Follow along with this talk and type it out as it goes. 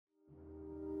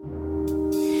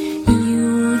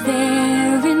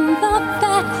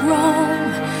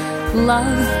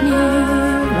love me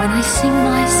when I sing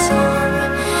my song.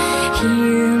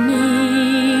 Hear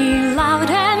me loud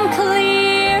and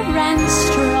clear and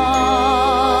strong.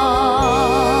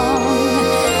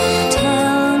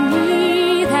 Tell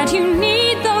me that you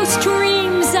need those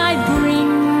dreams I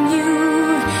bring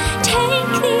you.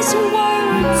 Take these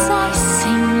words I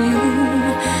sing you.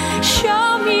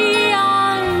 Show me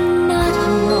I'm not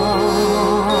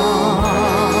wrong.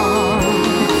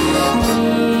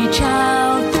 Reach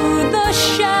out through the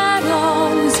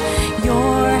shadows,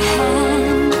 your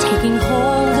hand taking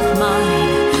hold of mine.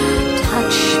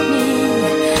 Touch me,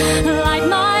 light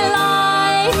my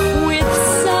life with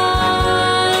sunshine.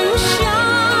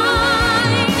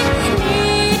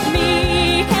 Need me,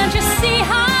 can't you see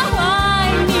how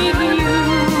I need you?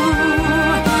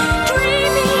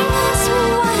 Dreaming is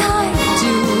what I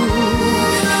do.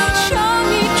 Show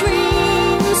me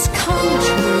dreams come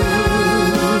true.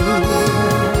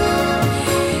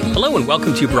 Hello and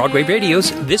welcome to Broadway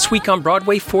Radio's This Week on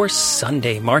Broadway for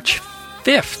Sunday, March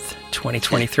 5th,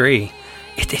 2023.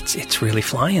 It's really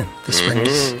flying. The spring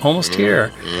is almost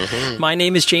here. My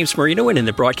name is James Marino, and in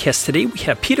the broadcast today, we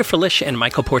have Peter Felicia and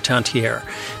Michael Portantiere.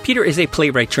 Peter is a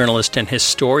playwright, journalist, and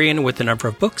historian with a number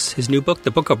of books. His new book,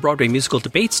 The Book of Broadway Musical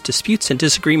Debates, Disputes, and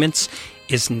Disagreements,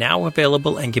 is now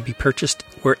available and can be purchased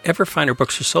wherever finer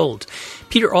books are sold.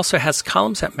 Peter also has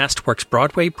columns at Masterworks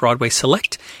Broadway, Broadway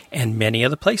Select, and many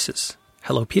other places.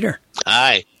 Hello, Peter.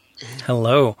 Hi.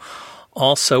 Hello.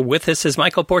 Also with us is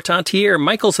Michael Portantiere.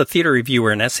 Michael's a theater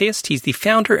reviewer and essayist. He's the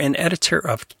founder and editor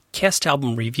of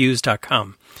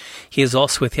castalbumreviews.com. He is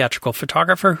also a theatrical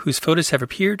photographer whose photos have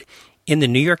appeared in the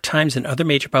New York Times and other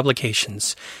major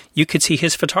publications. You could see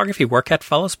his photography work at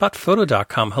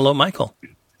followspotphoto.com. Hello, Michael.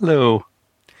 Hello.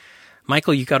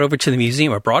 Michael, you got over to the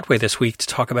Museum of Broadway this week to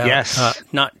talk about,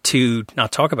 not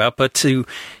talk about, but to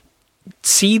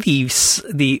see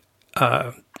the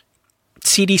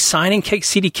CD signing,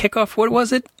 CD kickoff. What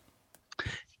was it?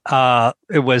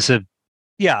 It was a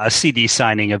CD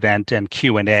signing event and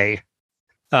Q&A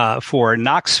for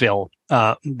Knoxville,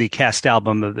 the cast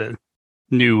album of the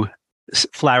new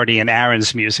Flaherty and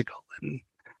Ahrens musical. And,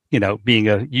 being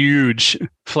a huge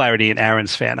Flaherty and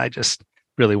Ahrens fan, I just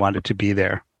really wanted to be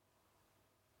there.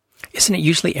 Isn't it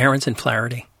usually Ahrens and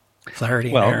Flaherty? Flaherty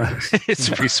and Ahrens.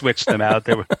 If we switch them out,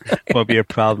 there won't be a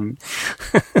problem.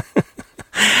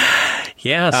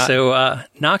 Yeah, so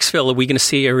Knoxville, are we going to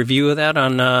see a review of that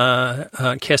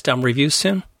on Cast Album Reviews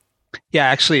soon? Yeah,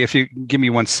 actually, if you give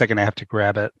me 1 second, I have to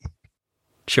grab it.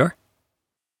 Sure.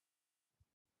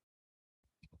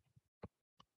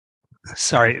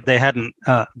 Sorry, they hadn't.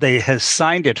 They had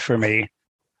signed it for me.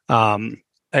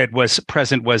 It was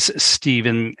present was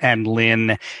Stephen and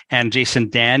Lynn and Jason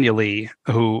Daniely,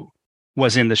 who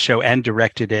was in the show and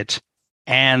directed it,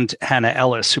 and Hannah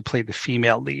Ellis, who played the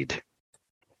female lead.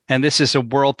 And this is a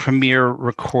world premiere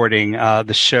recording.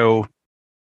 The show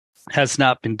has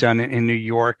not been done in New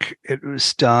York. It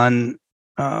was done.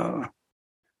 Should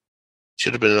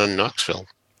have been on Knoxville.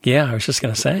 Yeah, I was just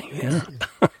going to say. Yeah.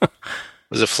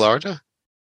 Was it Florida?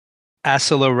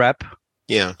 Asolo Rep.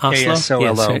 Yeah. Oslo?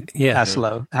 ASOLO. Yeah.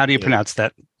 Asolo. How do you pronounce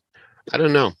that? I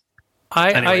don't know.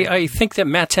 Anyway. I think that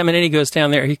Matt Tamanini goes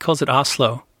down there. He calls it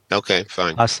Oslo. Okay,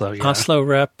 fine. Oslo, yeah. Oslo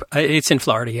Rep. It's in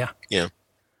Florida, yeah. Yeah.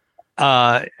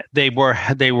 They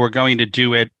were going to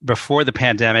do it before the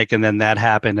pandemic, and then that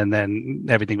happened, and then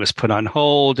everything was put on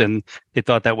hold, and they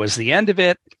thought that was the end of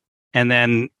it. And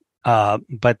then,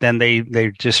 but then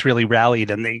they just really rallied,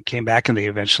 and they came back, and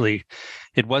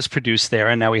it was produced there,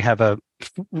 and now we have a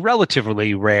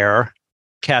relatively rare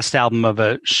cast album of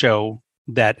a show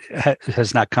that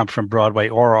has not come from Broadway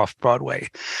or off Broadway.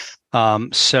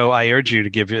 So I urge you to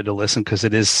give it a listen, because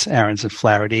it is Ahrens and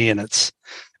Flaherty, and it's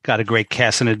got a great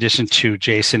cast. In addition to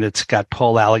Jason, it's got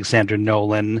Paul Alexander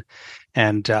Nolan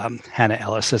and Hannah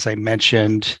Ellis, as I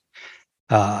mentioned.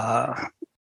 William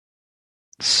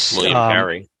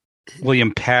Parry.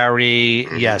 William Parry,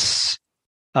 yes.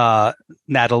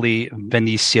 Natalie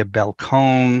Venetia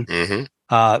Belcone.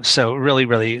 Mm-hmm. So really,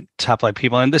 really top-line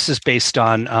people. And this is based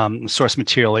on source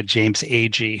material at James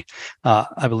Agee.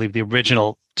 I believe the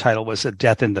original title was A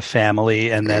Death in the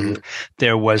Family. And then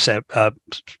there was a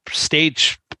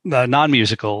stage,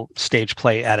 non-musical stage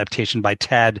play adaptation by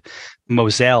Tad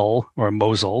Moselle, or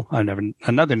Mosel.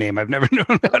 Another name I've never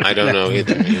known. I don't know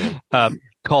either. Yeah.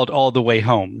 Called All the Way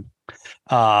Home.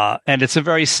 And it's a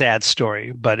very sad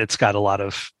story, but it's got a lot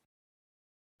of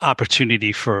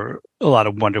opportunity for a lot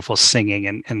of wonderful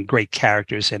singing and great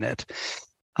characters in it.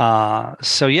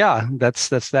 So yeah, that's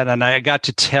that. And I got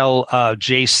to tell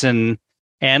Jason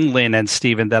and Lynn and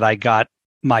Stephen that I got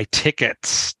my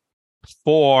tickets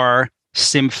for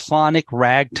Symphonic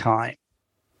Ragtime.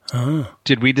 Oh.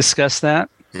 Did we discuss that?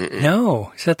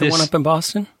 No. Is that the one up in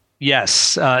Boston?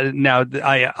 Yes. Now,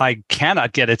 I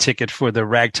cannot get a ticket for the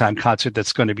Ragtime concert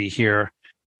that's going to be here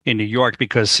in New York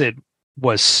because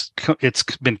it's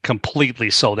been completely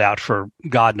sold out for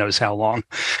God knows how long.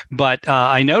 But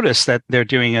I noticed that they're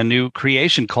doing a new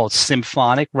creation called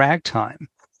Symphonic Ragtime.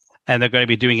 And they're going to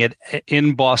be doing it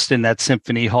in Boston at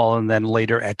Symphony Hall and then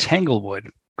later at Tanglewood.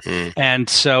 And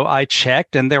so I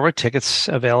checked, and there were tickets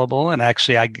available. And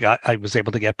actually, I was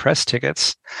able to get press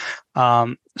tickets.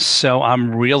 So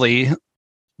I'm really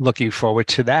looking forward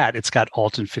to that. It's got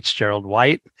Alton Fitzgerald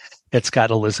White. It's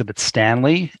got Elizabeth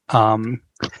Stanley.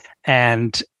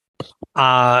 And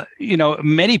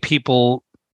many people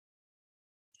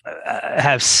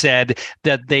have said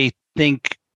that they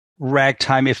think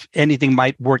ragtime, if anything,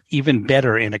 might work even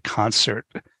better in a concert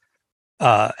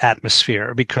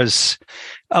atmosphere because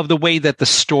of the way that the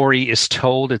story is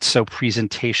told. It's so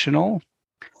presentational.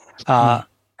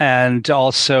 And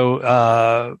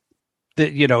also,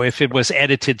 if it was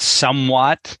edited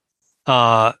somewhat,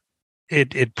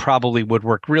 it probably would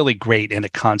work really great in a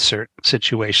concert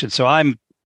situation. So I'm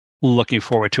looking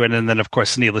forward to it. And then, of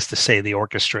course, needless to say, the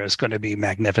orchestra is going to be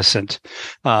magnificent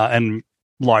and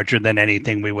larger than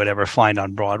anything we would ever find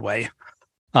on Broadway.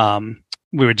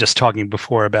 We were just talking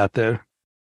before about the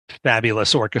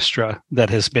fabulous orchestra that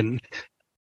has been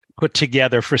put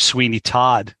together for Sweeney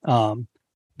Todd.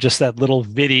 Just that little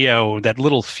video, that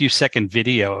little few-second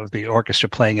video of the orchestra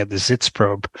playing at the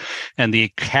Sitzprobe and the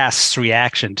cast's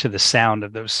reaction to the sound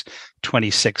of those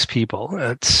 26 people.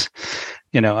 It's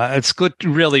good.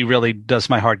 Really, really does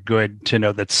my heart good to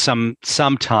know that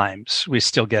sometimes we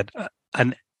still get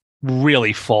an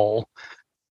really full,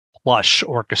 plush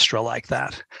orchestra like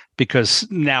that, because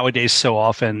nowadays so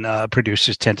often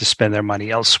producers tend to spend their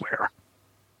money elsewhere.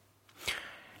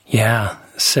 Yeah,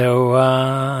 so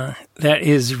that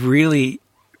is really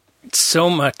so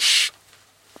much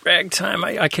ragtime.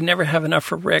 I can never have enough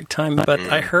for ragtime, but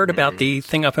I heard about the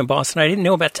thing up in Boston. I didn't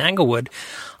know about Tanglewood.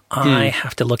 I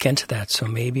have to look into that, so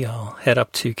maybe I'll head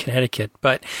up to Connecticut.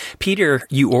 But, Peter,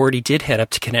 you already did head up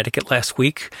to Connecticut last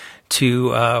week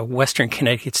to Western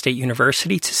Connecticut State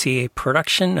University to see a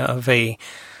production of a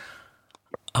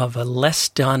less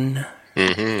done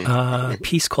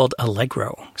piece called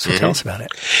Allegro. So tell us about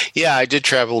it. Yeah, I did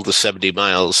travel the 70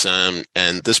 miles, and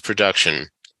this production,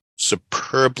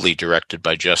 superbly directed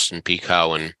by Justin P.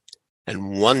 Cowan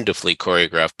and wonderfully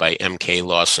choreographed by M.K.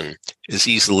 Lawson, is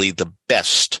easily the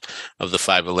best of the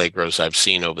 5 Allegros I've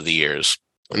seen over the years.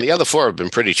 And the other 4 have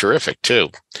been pretty terrific, too.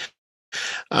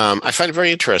 I find it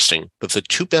very interesting that the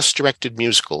 2 best directed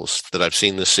musicals that I've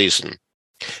seen this season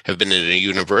have been in a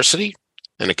university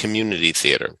and a community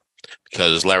theater,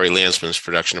 because Larry Landsman's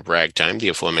production of Ragtime, the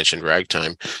aforementioned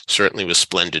Ragtime, certainly was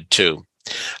splendid, too.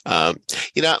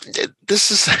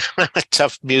 This is a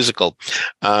tough musical.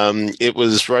 It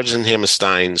was Rodgers and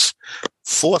Hammerstein's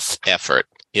 4th effort.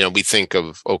 We think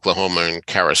of Oklahoma and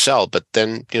Carousel, but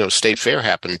then, State Fair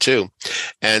happened too.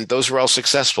 And those were all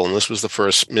successful. And this was the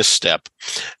first misstep.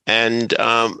 And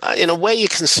in a way, you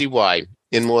can see why.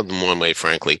 In more than one way,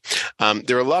 frankly.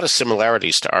 There are a lot of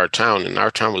similarities to Our Town, and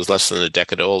Our Town was less than a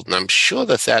decade old, and I'm sure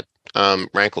that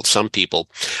rankled some people.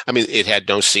 I mean, it had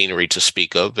no scenery to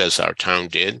speak of, as Our Town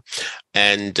did,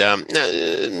 and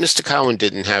Mr. Cowan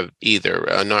didn't have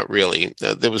either, not really.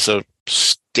 There was a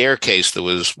staircase that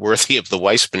was worthy of the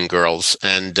Weissman Girls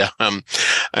and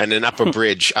an upper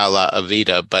bridge a la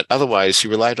Evita, but otherwise he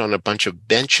relied on a bunch of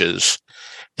benches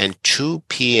and 2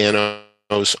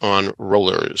 pianos on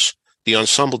rollers. The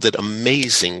ensemble did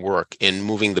amazing work in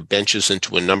moving the benches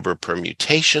into a number of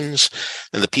permutations,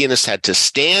 and the pianist had to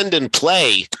stand and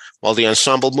play while the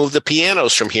ensemble moved the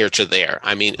pianos from here to there.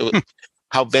 I mean,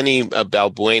 how Benny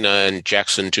Balbuena and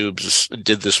Jackson Tubes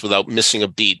did this without missing a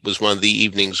beat was one of the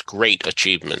evening's great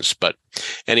achievements. But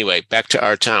anyway, back to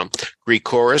Our Town. Greek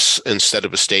chorus instead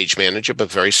of a stage manager, but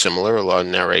very similar, a lot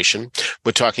of narration.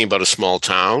 We're talking about a small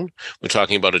town. We're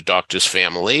talking about a doctor's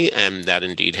family, and that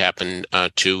indeed happened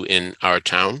too in Our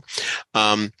Town.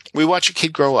 We watch a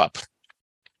kid grow up.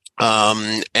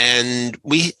 And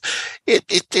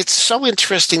it's so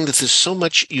interesting that there's so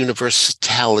much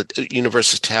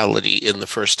universality in the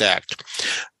first act.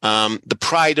 The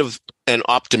pride of and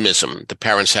optimism the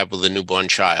parents have with a newborn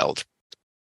child.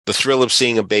 The thrill of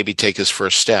seeing a baby take his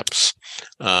first steps.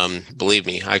 Believe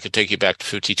me, I could take you back to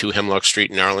 52 Hemlock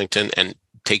Street in Arlington and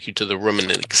take you to the room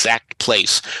in an exact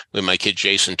place where my kid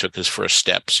Jason took his first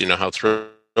steps. You know how thrilling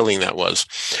that was.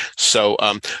 So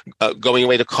going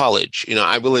away to college,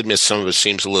 I will admit some of it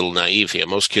seems a little naive here.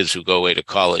 Most kids who go away to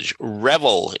college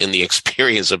revel in the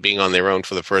experience of being on their own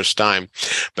for the first time.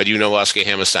 But Oscar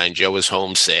Hammerstein, Joe is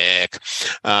homesick.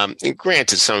 And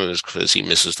granted, some of it is because he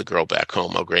misses the girl back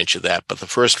home. I'll grant you that. But the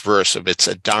first verse of It's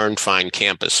a Darn Fine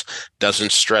Campus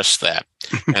doesn't stress that.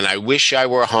 And I wish I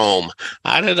were home.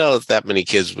 I don't know if that many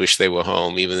kids wish they were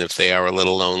home, even if they are a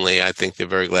little lonely. I think they're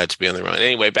very glad to be on their own.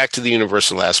 Anyway, back to the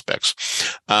universal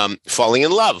aspects. Falling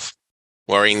in love,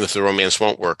 worrying that the romance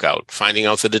won't work out, finding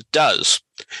out that it does.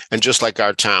 And just like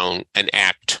our town, an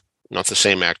act, not the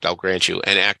same act, I'll grant you,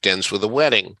 an act ends with a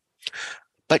wedding.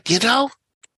 But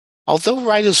although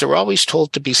writers are always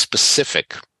told to be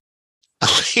specific,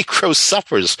 Allegro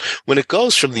suffers when it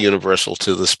goes from the universal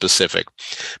to the specific,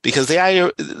 because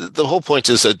the whole point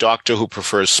is a doctor who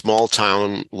prefers small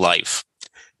town life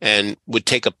and would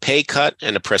take a pay cut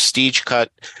and a prestige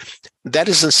cut. That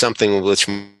isn't something with which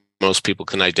most people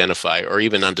can identify or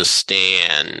even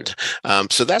understand.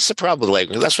 So that's the problem with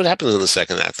Allegro. That's what happens in the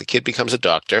second act. The kid becomes a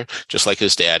doctor, just like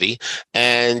his daddy,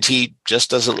 and he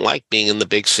just doesn't like being in the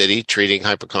big city treating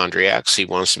hypochondriacs. He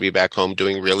wants to be back home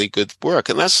doing really good work,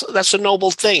 and that's a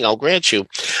noble thing, I'll grant you.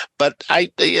 But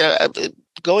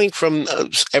going from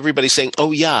everybody saying,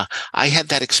 "Oh yeah, I had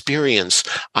that experience.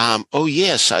 Oh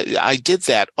yes, I did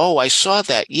that. Oh, I saw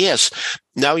that. Yes."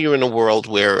 Now you're in a world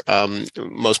where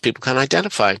most people can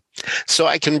identify. So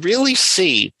I can really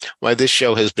see why this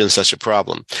show has been such a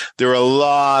problem. There are a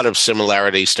lot of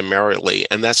similarities to Merrily,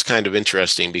 and that's kind of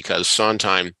interesting because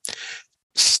Sondheim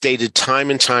stated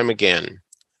time and time again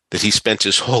that he spent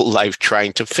his whole life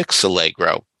trying to fix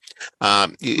Allegro.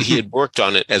 He had worked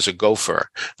on it as a gopher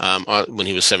when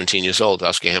he was 17 years old.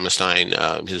 Oscar Hammerstein,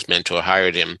 his mentor,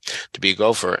 hired him to be a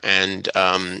gopher. And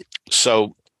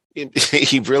so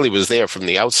he really was there from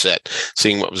the outset,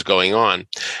 seeing what was going on.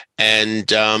 And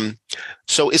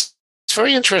so it's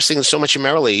very interesting that so much of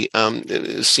Merrily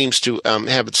seems to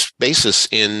have its basis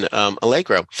in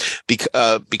Allegro,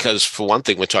 because for one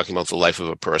thing, we're talking about the life of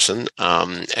a person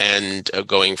and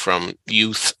going from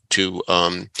youth to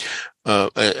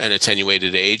an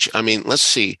attenuated age. I mean, let's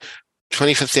see.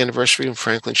 25th anniversary of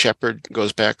Franklin Shepard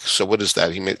goes back. So what is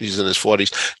that? He's in his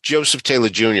 40s. Joseph Taylor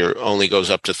Jr. only goes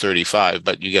up to 35,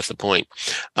 but you get the point.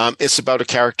 It's about a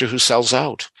character who sells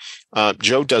out.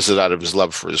 Joe does it out of his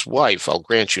love for his wife. I'll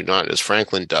grant you, not as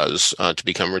Franklin does, to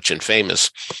become rich and famous.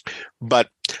 But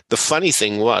the funny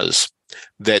thing was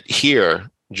that here,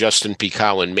 Justin P.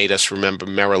 Cowan made us remember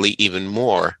Merrily even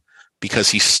more,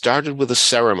 because he started with a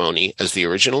ceremony, as the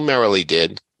original Merrily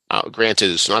did.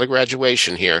 Granted, it's not a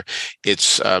graduation here.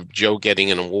 It's Joe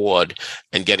getting an award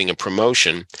and getting a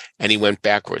promotion, and he went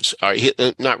backwards.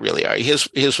 Not really.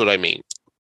 Here's what I mean.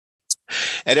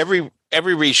 At every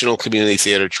regional community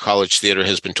theater, college theater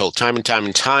has been told time and time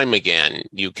and time again,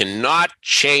 you cannot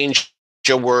change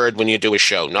a word when you do a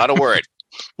show. Not a word.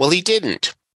 Well, he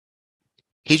didn't.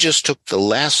 He just took the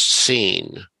last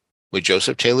scene where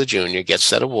Joseph Taylor Jr. gets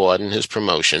that award and his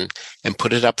promotion and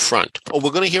put it up front. Oh,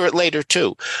 we're going to hear it later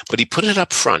too, but he put it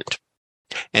up front.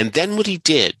 And then what he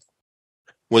did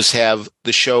was have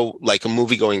the show like a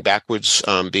movie going backwards,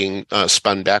 being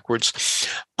spun backwards.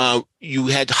 You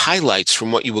had highlights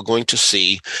from what you were going to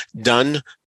see done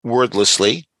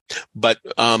wordlessly. But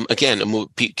again,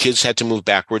 kids had to move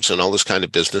backwards and all this kind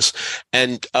of business.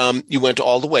 And you went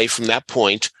all the way from that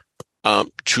point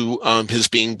to his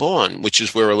being born, which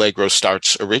is where Allegro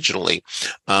starts originally,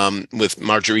 with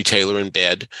Marjorie Taylor in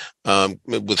bed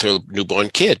with her newborn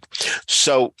kid.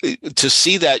 So to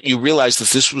see that, you realize that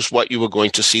this was what you were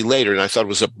going to see later. And I thought it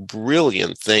was a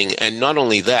brilliant thing. And not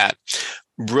only that,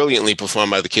 brilliantly performed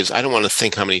by the kids. I don't want to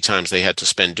think how many times they had to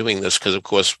spend doing this, because, of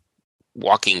course,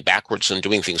 walking backwards and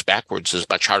doing things backwards is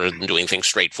much harder than doing things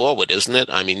straightforward, isn't it?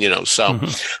 I mean, so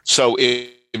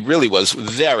it really was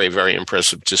very, very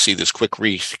impressive to see this quick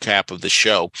recap of the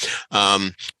show.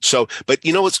 But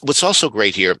what's also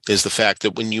great here is the fact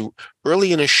that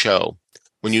early in a show,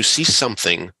 when you see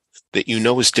something that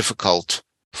is difficult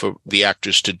for the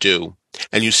actors to do,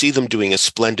 and you see them doing it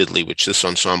splendidly, which this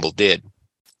ensemble did,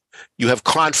 you have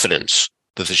confidence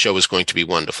that the show is going to be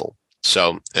wonderful.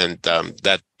 So, and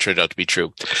that turned out to be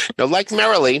true. Now, like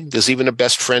Merrily, there's even a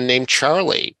best friend named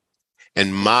Charlie.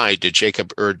 And did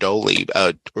Jacob Erdody,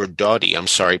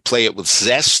 play it with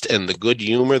zest and the good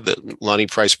humor that Lonnie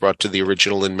Price brought to the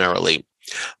original in Merrily.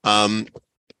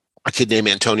 a kid named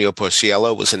Antonio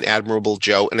Porciello was an admirable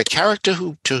Joe, and a character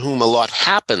to whom a lot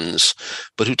happens,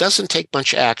 but who doesn't take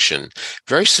much action.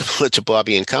 Very similar to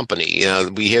Bobby and Company.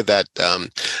 We hear that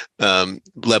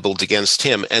leveled against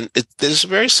him, and there's a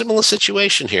very similar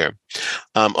situation here.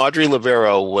 Audrey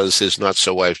Lavero was his not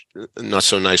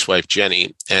so nice wife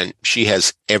Jenny, and she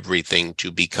has everything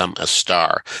to become a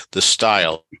star. The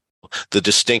style, the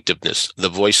distinctiveness, the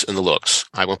voice, and the looks.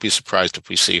 I won't be surprised if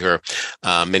we see her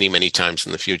many, many times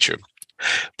in the future.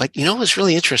 But what was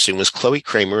really interesting was Chloe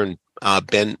Kramer and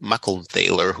Ben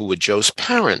Muckenthaler, who were Joe's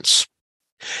parents.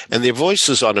 And their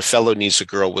voices on A Fellow Needs a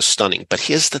Girl was stunning. But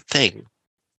here's the thing.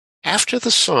 After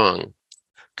the song,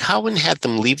 Cowan had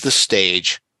them leave the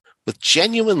stage with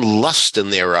genuine lust in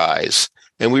their eyes.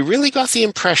 And we really got the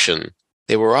impression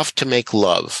they were off to make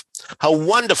love. How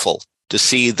wonderful to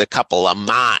see the couple, a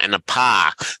ma and a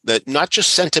pa, that not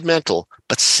just sentimental,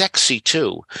 but sexy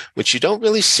too, which you don't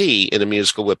really see in a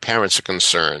musical where parents are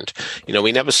concerned.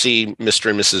 We never see Mr.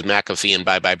 and Mrs. McAfee and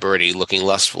Bye Bye Birdie looking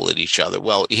lustful at each other.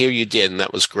 Well, here you did, and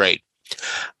that was great.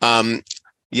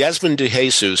 Yasmin De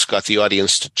Jesus got the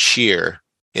audience to cheer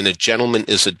in A Gentleman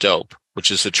is a Dope,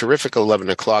 which is a terrific 11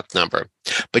 o'clock number.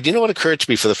 But what occurred to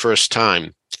me for the first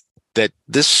time? That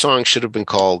this song should have been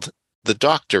called The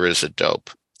Doctor is a Dope,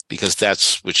 because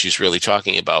that's what she's really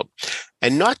talking about.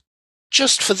 And not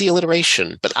just for the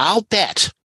alliteration, but I'll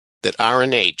bet that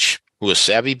R&H, who are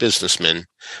savvy businessmen,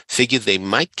 figured they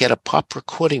might get a pop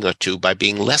recording or two by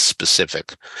being less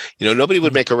specific. Nobody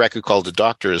would make a record called The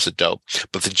Doctor is a Dope,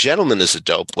 but The Gentleman is a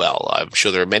Dope. Well, I'm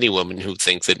sure there are many women who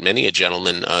think that many a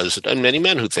gentleman and many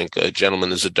men who think a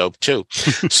gentleman is a dope too.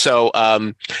 So,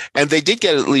 and they did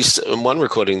get at least one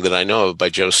recording that I know of by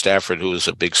Jo Stafford, who was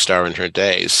a big star in her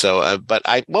day. So, but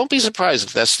I won't be surprised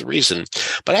if that's the reason.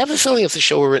 But I have a feeling if the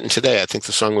show were written today, I think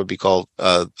the song would be called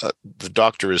The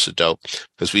Doctor is a Dope,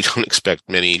 because we don't expect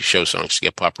many show songs to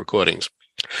get pop recordings.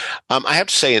 I have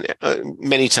to say,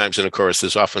 many times in a chorus,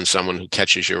 there's often someone who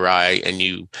catches your eye, and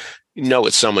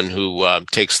it's someone who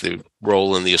takes the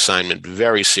role and the assignment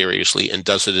very seriously and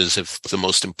does it as if the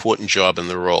most important job in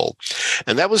the role.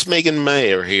 And that was Megan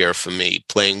Mayer here for me,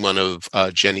 playing one of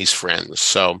Jenny's friends.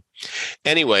 So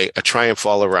anyway, a triumph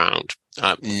all around.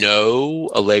 No,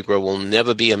 Allegra will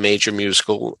never be a major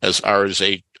musical as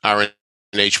R&H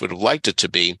would have liked it to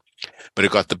be, but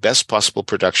it got the best possible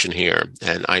production here.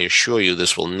 And I assure you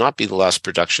this will not be the last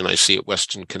production I see at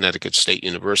Western Connecticut State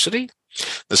University,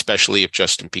 especially if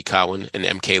Justin P. Cowan and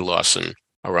M.K. Lawson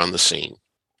are on the scene.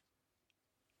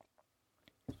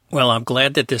 Well, I'm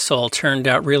glad that this all turned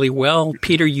out really well.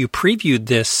 Peter, you previewed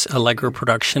this Allegra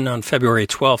production on February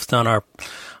 12th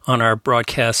on our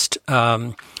broadcast.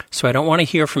 So I don't want to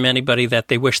hear from anybody that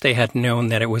they wish they had known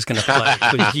that it was going to play,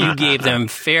 because you gave them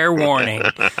fair warning.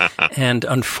 And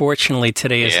unfortunately,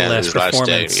 today is the last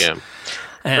performance. Day,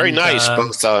 And, very nice.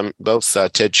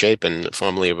 Both Ted Chapin,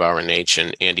 formerly of R&H,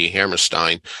 and Andy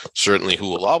Hammerstein, certainly who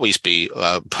will always be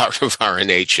part of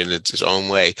R&H in its own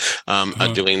way,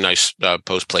 are doing nice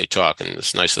post-play talk, and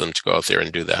it's nice of them to go out there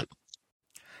and do that.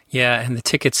 Yeah, and the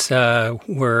tickets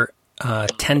were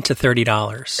 $10 to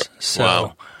 $30. So,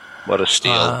 wow. What a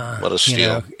steal. What a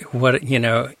steal.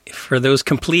 For those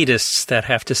completists that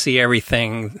have to see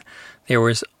everything, there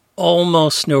was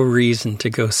almost no reason to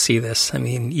go see this. I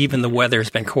mean, even the weather's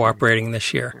been cooperating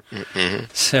this year. Mm-hmm.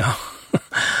 So,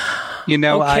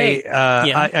 okay.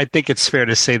 I think it's fair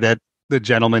to say that The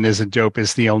Gentleman is a Dope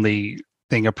is the only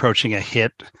thing approaching a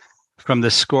hit from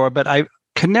the score, but I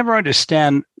can never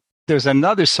understand. There's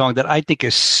another song that I think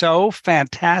is so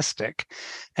fantastic,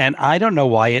 and I don't know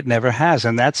why it never has.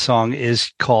 And that song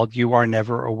is called You Are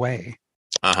Never Away.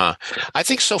 I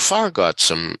think So Far got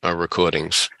some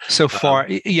recordings. So Far,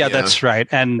 yeah, that's right.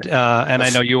 And I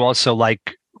know you also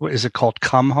like, what is it called?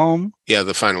 Come Home? Yeah,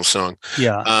 the final song.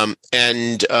 Yeah.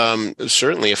 And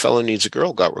certainly A Fellow Needs a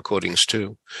Girl got recordings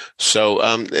too. So,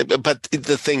 but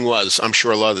the thing was, I'm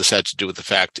sure a lot of this had to do with the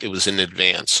fact it was in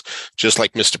advance. Just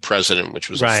like Mr. President, which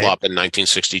was a flop in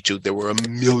 1962, there were a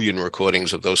million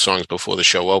recordings of those songs before the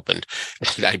show opened.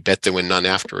 And I bet there were none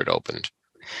after it opened.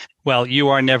 Well, You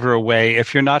Are Never Away.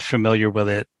 If you're not familiar with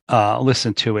it,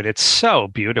 listen to it. It's so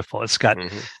beautiful. It's got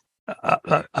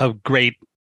a great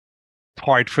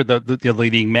part for the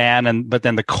leading man, but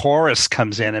then the chorus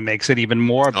comes in and makes it even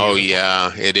more beautiful. Oh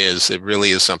yeah, it is. It really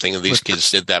is something. And these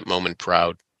kids did that moment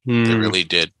proud. They really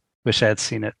did. Wish I had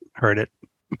seen it, heard it.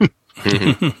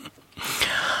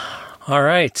 All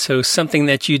right. So something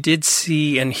that you did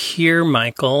see and hear,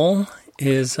 Michael,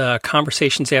 is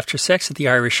Conversations After Sex at the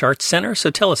Irish Arts Center.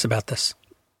 So tell us about this.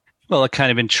 Well, a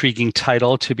kind of intriguing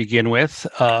title to begin with.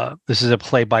 This is a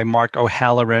play by Mark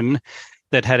O'Halloran.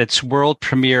 that had its world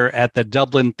premiere at the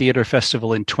Dublin Theatre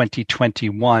Festival in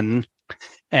 2021.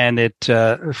 And it,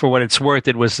 for what it's worth,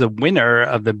 it was the winner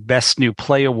of the Best New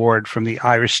Play Award from the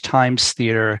Irish Times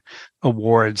Theatre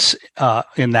Awards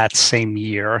in that same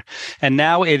year. And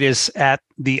now it is at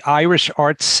the Irish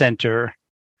Arts Centre,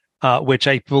 which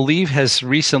I believe has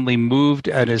recently moved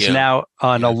and is now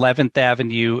on 11th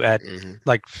Avenue at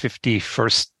like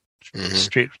 51st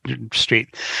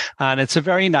Street. And it's a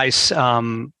very nice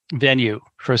venue,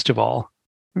 first of all.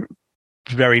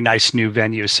 Very nice new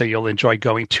venue, so you'll enjoy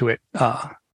going to it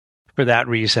for that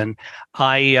reason.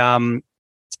 The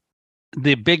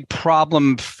big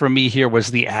problem for me here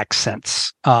was the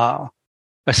accents,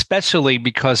 especially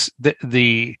because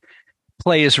the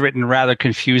play is written rather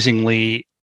confusingly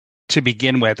to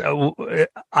begin with.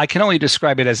 I can only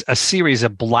describe it as a series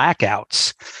of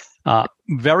blackouts,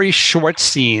 very short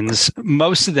scenes,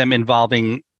 most of them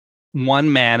involving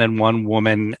one man and one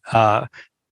woman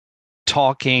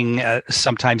talking,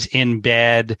 sometimes in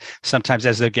bed, sometimes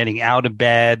as they're getting out of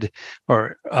bed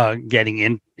or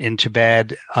getting into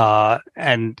bed,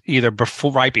 and either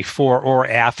right before or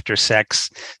after sex,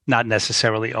 not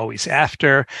necessarily always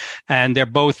after. And they're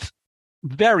both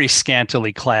very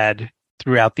scantily clad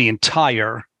throughout the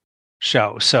entire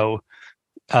show. So,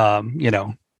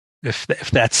 if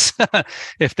that's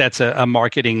if that's a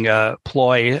marketing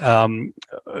ploy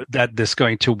that this is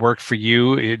going to work for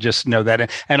you, you just know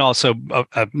that. And also,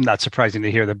 not surprising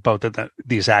to hear that both of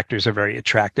these actors are very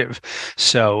attractive.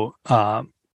 So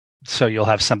you'll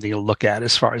have something to look at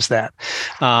as far as that.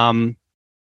 But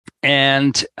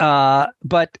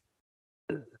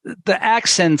the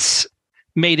accents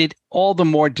made it all the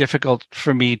more difficult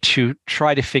for me to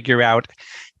try to figure out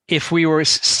if we were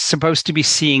supposed to be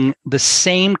seeing the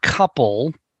same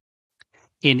couple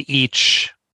in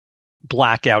each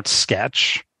blackout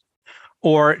sketch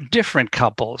or different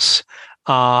couples.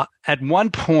 At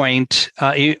one point,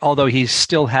 although he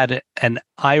still had an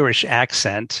Irish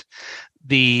accent,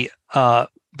 the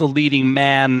leading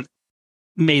man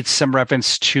made some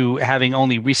reference to having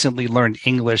only recently learned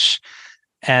English.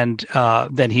 And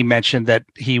then he mentioned that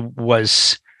he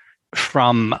was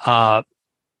from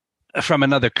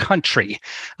another country.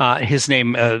 His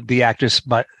name, the actor's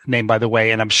name, by the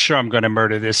way, and I'm sure I'm going to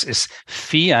murder this, is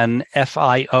Fionn,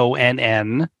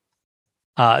 Fionn.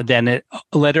 Then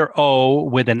letter O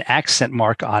with an accent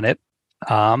mark on it.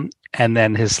 And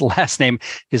then his last name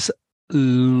is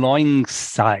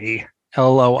Loingsigh,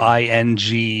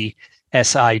 Loingsigh.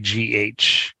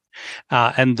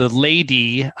 And the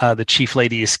lady, the chief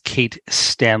lady, is Kate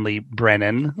Stanley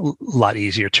Brennan, a lot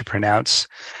easier to pronounce.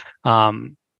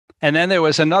 And then there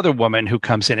was another woman who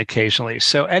comes in occasionally.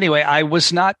 So anyway, I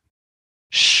was not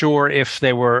sure if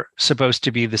they were supposed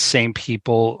to be the same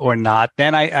people or not.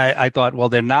 Then I thought, well,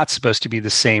 they're not supposed to be the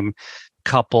same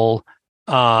couple,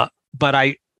 but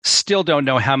I still don't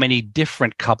know how many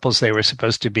different couples they were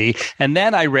supposed to be. And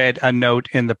then I read a note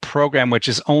in the program, which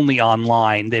is only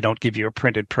online. They don't give you a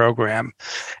printed program.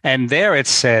 And there it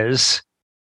says,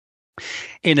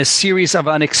 in a series of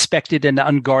unexpected and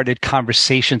unguarded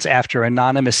conversations after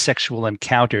anonymous sexual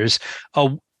encounters, a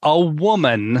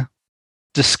woman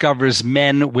discovers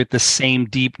men with the same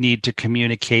deep need to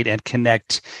communicate and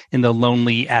connect in the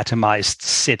lonely, atomized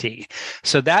city.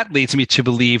 So that leads me to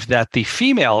believe that the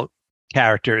female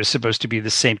character is supposed to be the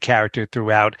same character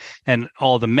throughout, and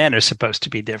all the men are supposed to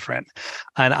be different.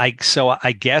 And I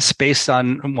guess based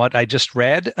on what I just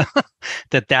read,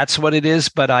 that's what it is.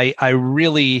 But I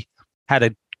really had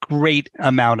a great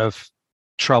amount of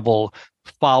trouble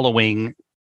following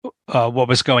what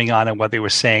was going on and what they were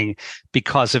saying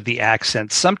because of the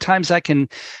accents. Sometimes I can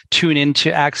tune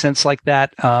into accents like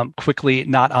that quickly,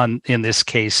 not in this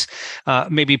case,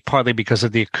 maybe partly because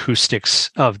of the acoustics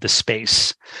of the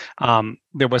space.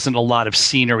 There wasn't a lot of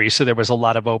scenery, so there was a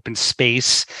lot of open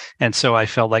space. And so I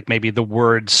felt like maybe the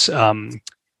words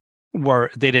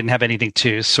they didn't have anything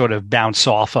to sort of bounce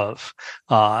off of.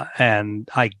 And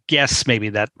I guess maybe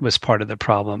that was part of the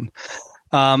problem.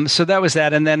 So that was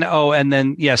that. And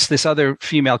then, yes, this other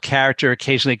female character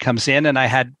occasionally comes in, and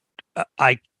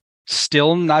I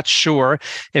still not sure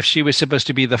if she was supposed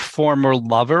to be the former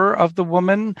lover of the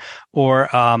woman or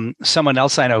someone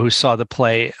else I know who saw the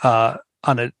play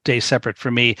on a day separate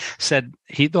from me said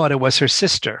he thought it was her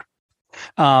sister.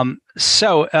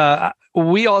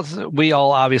 We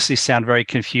all obviously sound very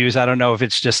confused. I don't know if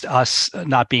it's just us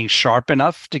not being sharp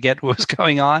enough to get what was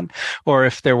going on, or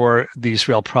if there were these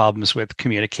real problems with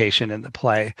communication in the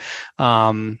play.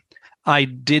 I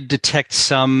did detect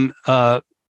some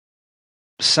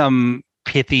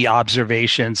pithy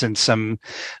observations and some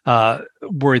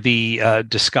worthy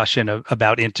discussion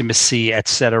about intimacy,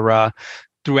 etc.,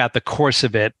 throughout the course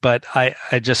of it. But I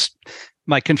just,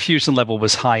 my confusion level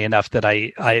was high enough that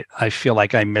I feel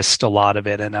like I missed a lot of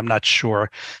it, and I'm not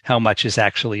sure how much is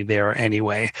actually there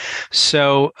anyway.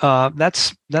 So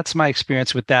that's my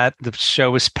experience with that. The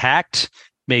show was packed,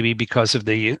 maybe because of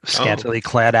the scantily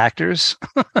clad actors,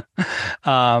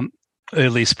 at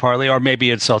least partly, or maybe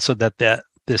it's also that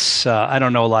this I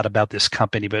don't know a lot about this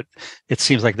company, but it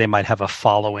seems like they might have a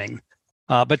following.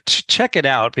 But check it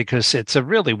out because it's a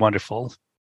really wonderful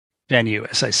venue,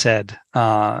 as I said,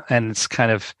 and it's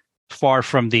kind of far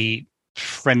from the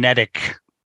frenetic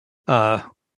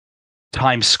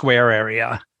Times Square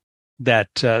area that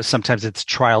sometimes it's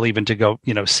trial even to go,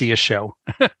 see a show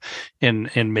in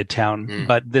Midtown.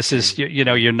 But this is,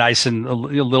 you're nice and a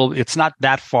little. It's not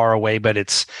that far away, but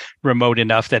it's remote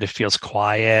enough that it feels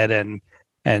quiet and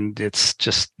it's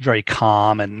just very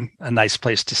calm and a nice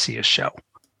place to see a show.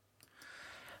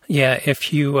 Yeah,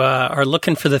 if you are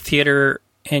looking for the theater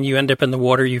and you end up in the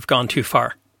water, you've gone too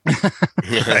far.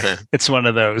 Right. It's one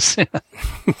of those.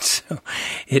 So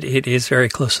it is very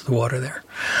close to the water there.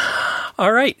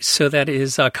 All right. So that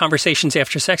is Conversations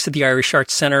After Sex at the Irish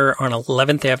Arts Center on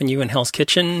 11th Avenue in Hell's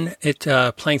Kitchen. It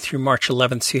playing through March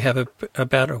 11th. So you have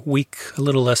about a week, a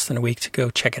little less than a week to go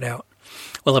check it out.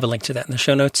 We'll have a link to that in the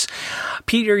show notes.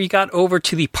 Peter, you got over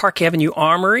to the Park Avenue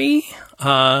Armory,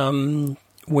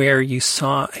 where you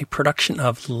saw a production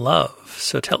of Love.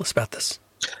 So tell us about this.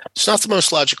 It's not the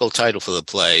most logical title for the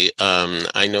play.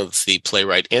 I know that the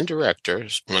playwright and director,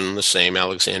 one and the same,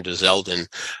 Alexander Zeldin,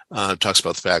 talks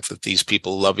about the fact that these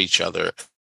people love each other.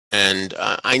 And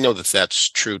I know that that's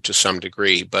true to some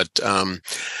degree, but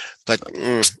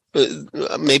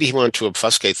maybe he wanted to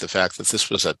obfuscate the fact that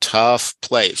this was a tough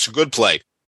play. It's a good play.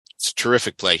 It's a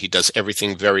terrific play. He does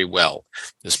everything very well,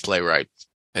 this playwright.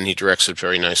 And he directs it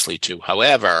very nicely, too.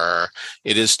 However,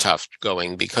 it is tough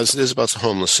going because it is about the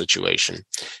homeless situation.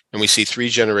 And we see 3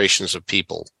 generations of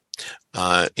people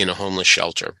in a homeless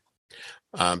shelter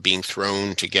being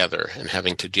thrown together and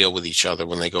having to deal with each other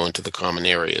when they go into the common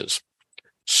areas.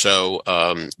 So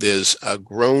there's a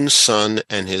grown son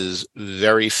and his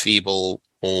very feeble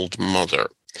old mother.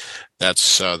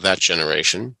 That's that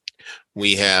generation.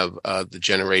 We have the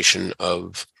generation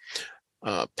of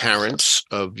parents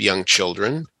of young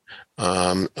children,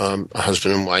 a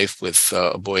husband and wife with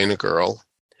a boy and a girl.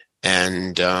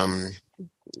 And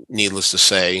needless to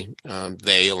say,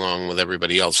 they, along with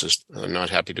everybody else, is not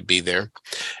happy to be there.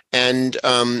 And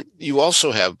you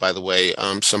also have, by the way,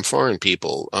 some foreign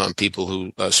people, people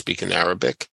who speak in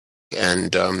Arabic.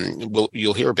 And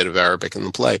you'll hear a bit of Arabic in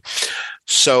the play.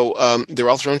 So they're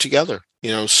all thrown together,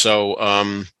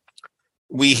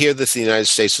 we hear that the United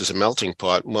States is a melting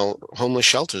pot. Well, homeless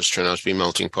shelters turn out to be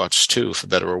melting pots, too, for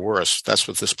better or worse. That's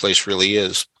what this place really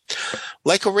is.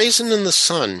 Like a raisin in the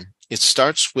sun, it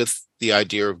starts with the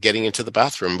idea of getting into the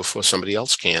bathroom before somebody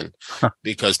else can,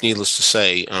 because needless to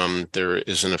say, there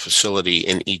isn't a facility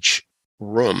in each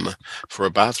room for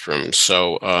a bathroom.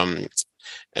 So,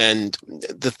 and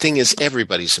the thing is,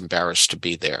 everybody's embarrassed to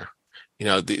be there.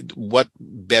 What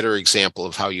better example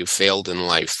of how you failed in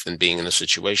life than being in a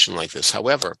situation like this?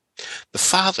 However, the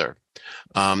father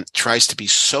tries to be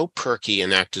so perky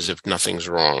and act as if nothing's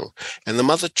wrong. And the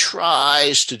mother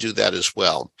tries to do that as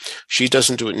well. She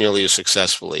doesn't do it nearly as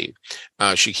successfully.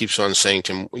 She keeps on saying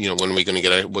to him, when are we going to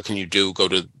get out? What can you do? Go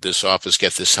to this office,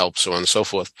 get this help, so on and so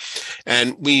forth.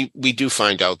 And we do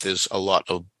find out there's a lot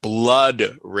of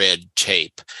blood red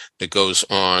tape that goes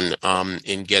on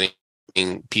in getting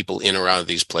people in or out of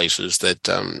these places. That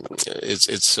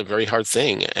it's a very hard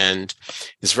thing, and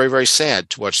it's very, very sad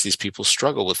to watch these people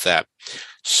struggle with that.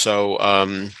 So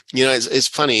it's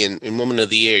funny in Woman of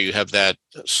the Year you have that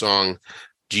song,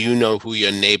 "Do you know who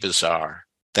your neighbors are?"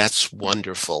 That's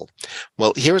wonderful.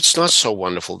 Well, here it's not so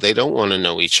wonderful. They don't want to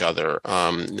know each other.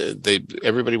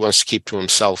 Everybody wants to keep to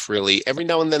himself, really. Every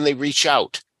now and then they reach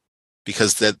out,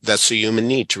 because that's a human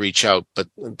need to reach out, but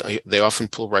they often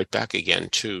pull right back again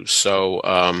too. So,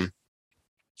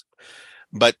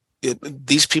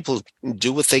 these people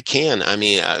do what they can. I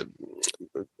mean,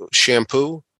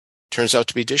 shampoo turns out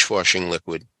to be dishwashing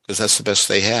liquid because that's the best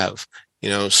they have.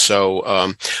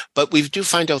 So, but we do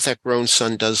find out that grown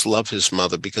son does love his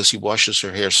mother because he washes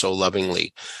her hair so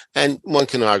lovingly. And one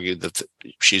can argue that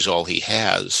she's all he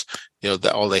has,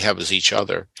 that all they have is each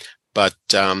other. But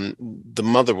the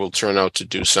mother will turn out to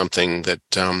do something that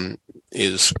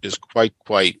is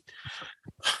quite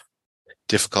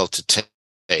difficult to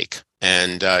take.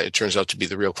 And it turns out to be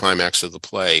the real climax of the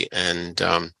play. And,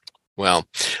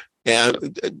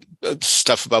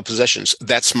 Stuff about possessions.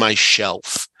 That's my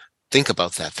shelf. Think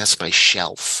about that. That's my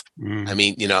shelf. I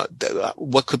mean,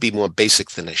 what could be more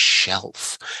basic than a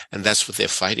shelf? And that's what they're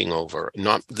fighting over.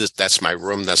 Not this, that's my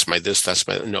room, that's my this,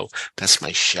 no, that's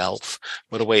my shelf.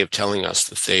 What a way of telling us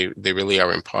that they really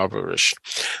are impoverished.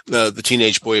 The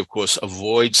teenage boy, of course,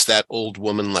 avoids that old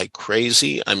woman like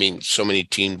crazy. I mean, so many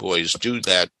teen boys do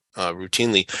that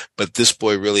routinely, but this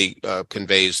boy really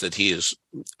conveys that he is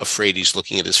afraid he's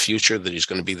looking at his future, that he's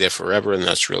going to be there forever, and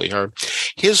that's really hard.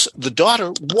 The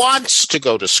daughter wants to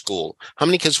go to school. How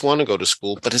many kids want to go to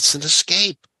school? But it's an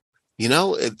escape.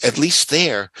 At least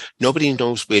there, nobody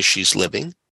knows where she's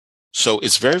living. So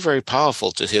it's very, very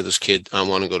powerful to hear this kid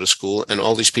want to go to school, and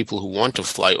all these people who want to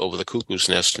fly over the cuckoo's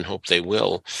nest and hope they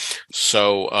will.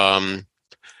 So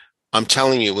I'm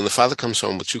telling you, when the father comes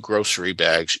home with 2 grocery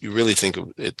bags, you really think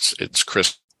it's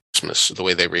Christmas, the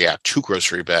way they react. 2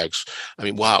 grocery bags. I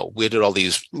mean, wow, where did all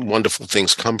these wonderful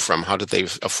things come from? How did they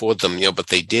afford them? But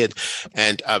they did.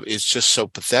 And it's just so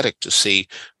pathetic to see,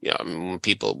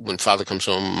 when father comes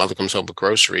home, mother comes home with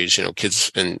groceries,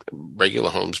 kids in regular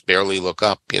homes barely look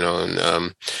up,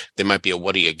 and there might be a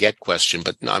what do you get question,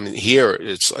 but I mean, here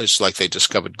it's like they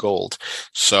discovered gold.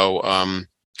 So,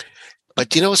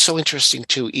 but what's so interesting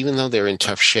too, even though they're in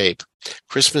tough shape,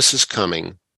 Christmas is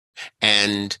coming,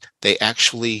 and they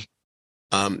actually,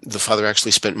 the father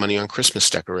actually spent money on Christmas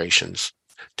decorations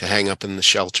to hang up in the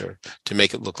shelter to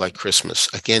make it look like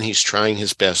Christmas. Again, he's trying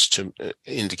his best to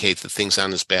indicate that things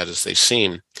aren't as bad as they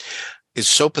seem. It's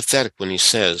so pathetic when he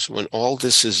says, when all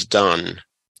this is done,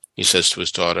 he says to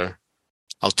his daughter,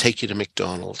 I'll take you to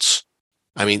McDonald's.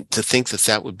 I mean, to think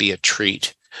that would be a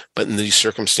treat. But in these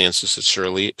circumstances, it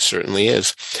certainly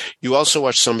is. You also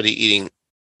watch somebody eating,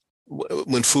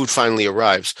 when food finally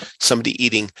arrives, somebody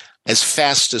eating as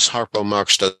fast as Harpo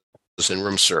Marx does in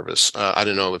Room Service. I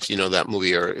don't know if you know that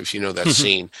movie or if you know that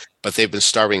scene, but they've been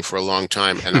starving for a long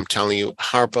time. And I'm telling you,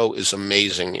 Harpo is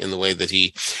amazing in the way that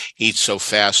he eats so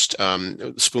fast,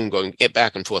 spoon going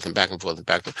back and forth and back and forth and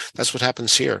back. That's what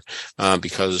happens here, but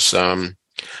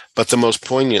the most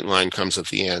poignant line comes at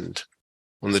the end,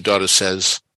 when the daughter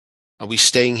says, are we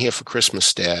staying here for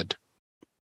Christmas, Dad?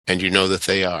 And you know that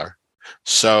they are.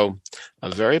 So a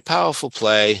very powerful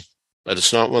play, but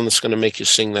it's not one that's going to make you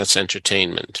sing. That's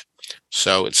entertainment.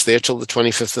 So it's there till the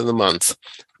 25th of the month.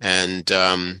 And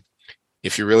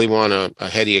if you really want a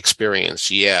heady experience,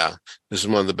 this is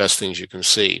one of the best things you can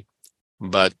see.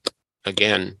 But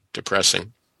again,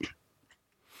 depressing.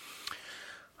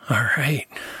 All right.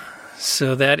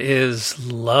 So that is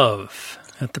Love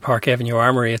at the Park Avenue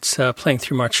Armory. It's playing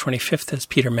through March 25th, as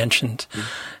Peter mentioned.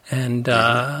 And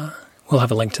we'll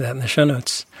have a link to that in the show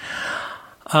notes.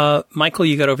 Michael,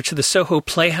 you got over to the Soho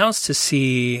Playhouse to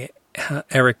see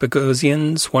Eric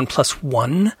Bogosian's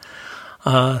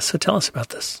 1+1. So tell us about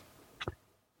this.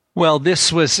 Well,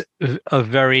 this was a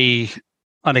very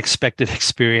unexpected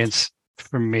experience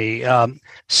for me.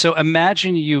 So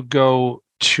imagine you go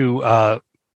to a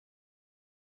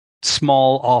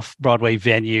small off-Broadway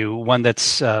venue, one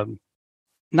that's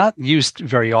not used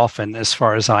very often as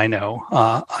far as I know.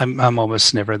 I'm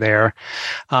almost never there.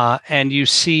 And you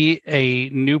see a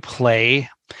new play,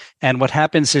 and what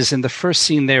happens is in the first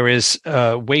scene there is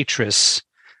a waitress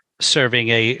serving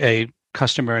a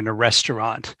customer in a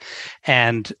restaurant,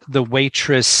 and the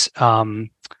waitress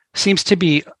seems to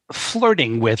be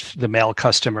flirting with the male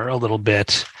customer a little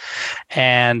bit,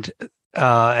 and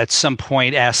at some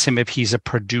point asks him if he's a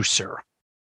producer.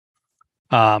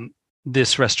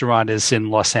 This restaurant is in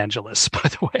Los Angeles, by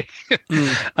the way.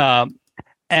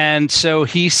 And so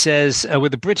he says,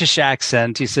 with a British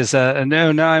accent, he says,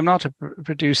 no, I'm not a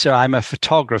producer. I'm a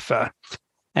photographer.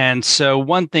 And so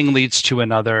one thing leads to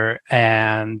another,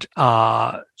 and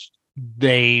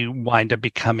they wind up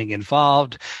becoming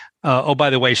involved. By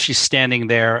the way, she's standing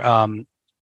there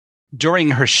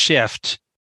during her shift,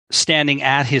 standing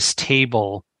at his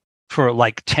table for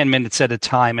like 10 minutes at a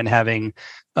time and having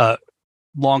a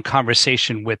long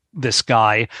conversation with this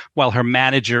guy while her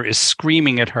manager is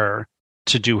screaming at her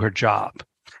to do her job.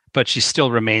 But she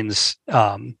still remains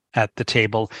at the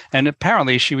table. And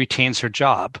apparently she retains her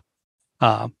job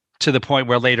to the point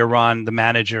where later on the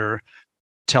manager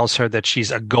tells her that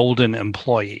she's a golden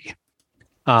employee.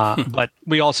 But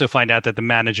we also find out that the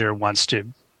manager wants to,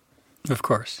 of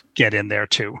course, get in there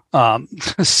too.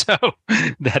 So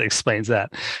that explains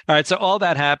that. All right. So all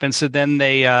that happens. So then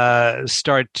they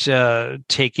start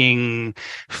taking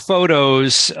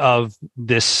photos of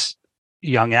this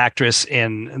young actress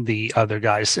in the other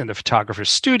guys in the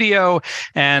photographer's studio,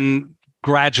 and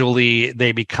gradually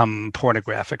they become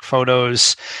pornographic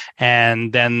photos.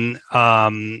 And then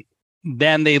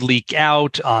then they leak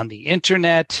out on the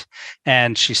internet,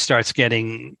 and she starts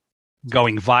going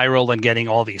viral and getting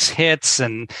all these hits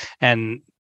and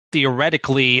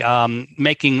theoretically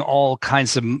making all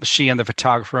kinds of, she and the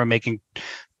photographer are making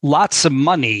lots of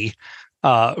money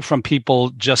from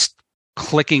people just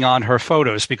clicking on her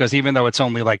photos, because even though it's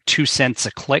only like 2 cents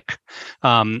a click,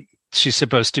 she's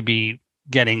supposed to be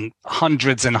getting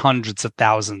hundreds and hundreds of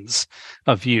thousands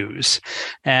of views.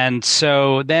 And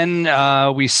so then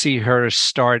we see her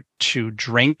start to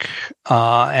drink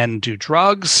and do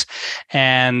drugs,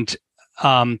 and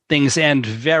things end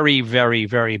very, very,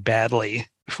 very badly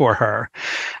for her.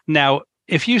 Now,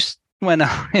 if you went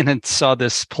in and saw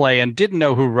this play and didn't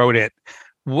know who wrote it,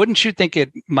 wouldn't you think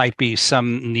it might be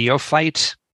some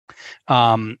neophyte,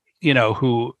 who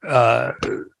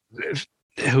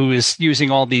is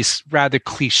using all these rather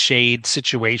cliched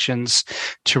situations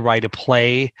to write a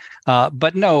play?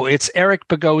 But no, it's Eric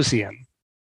Bogosian.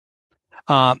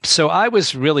 So I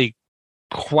was really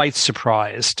quite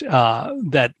surprised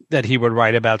that he would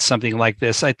write about something like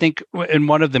this. I think in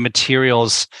one of the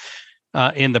materials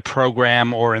in the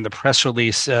program or in the press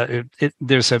release,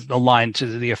 there's a line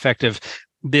to the effect of,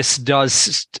 this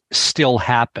does still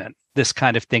happen. This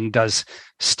kind of thing does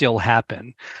still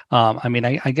happen. I mean,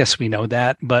 I guess we know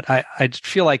that, but I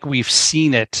feel like we've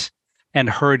seen it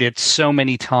and heard it so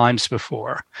many times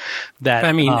before that.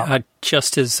 I mean,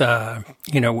 just as,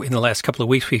 in the last couple of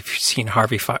weeks, we've seen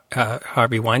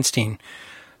Harvey Weinstein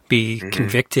be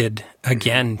convicted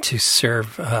again to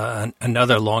serve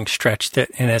another long stretch,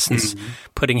 that in essence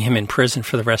putting him in prison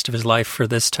for the rest of his life for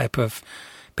this type of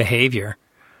behavior.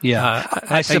 Yeah,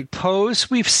 I suppose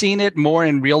we've seen it more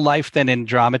in real life than in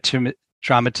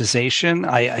dramatization.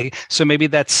 So maybe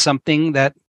that's something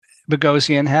that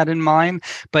Bogosian had in mind,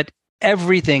 but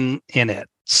everything in it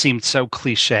seemed so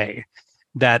cliche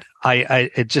that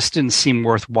it just didn't seem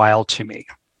worthwhile to me.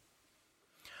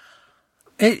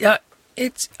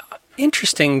 It's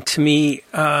interesting to me.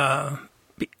 I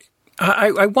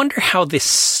wonder how this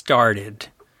started.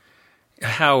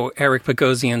 How Eric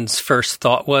Bogosian's first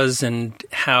thought was, and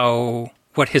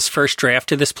what his first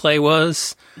draft of this play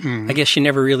was. I guess you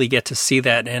never really get to see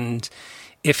that, and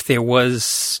if there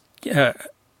was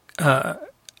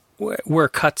were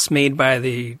cuts made by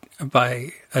a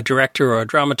director or a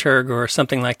dramaturg or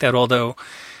something like that. Although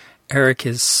Eric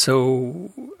is so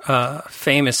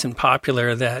famous and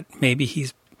popular that maybe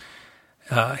he's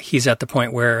at the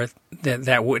point where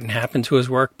that wouldn't happen to his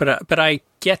work. But I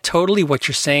get totally what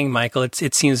you're saying, Michael.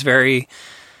 It seems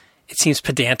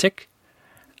pedantic,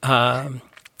 and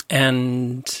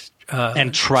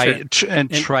trite,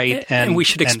 and we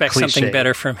should expect something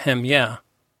better from him. Yeah.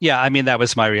 Yeah. I mean, that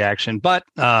was my reaction, but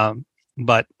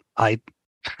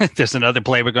there's another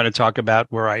play we're going to talk about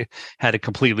where I had a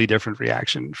completely different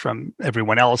reaction from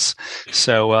everyone else.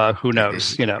 So who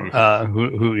knows?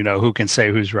 Who can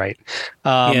say who's right?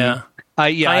 I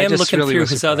am looking through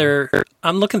his other.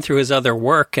 I'm looking through his other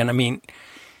work, and I mean,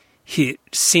 he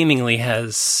seemingly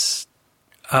has,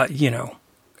 I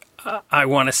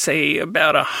want to say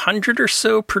about 100 or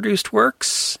so produced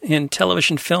works in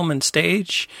television, film, and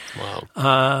stage.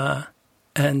 Wow!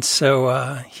 And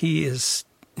so he is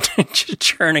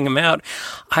churning them out.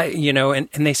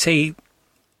 And they say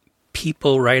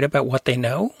people write about what they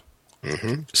know.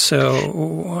 Mm-hmm.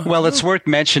 So, well, it's worth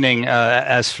mentioning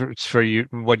as for you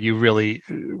what you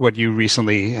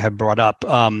recently have brought up.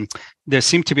 There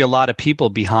seem to be a lot of people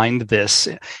behind this.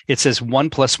 It says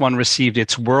 1+1 received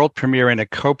its world premiere in a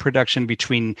co-production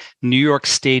between New York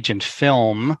Stage and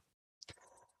Film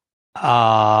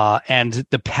and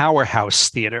the Powerhouse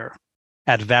Theater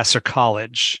at Vassar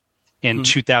College in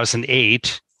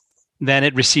 2008. Then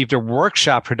it received a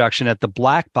workshop production at the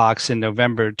Black Box in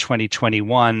November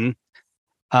 2021.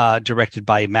 Directed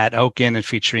by Matt Oken and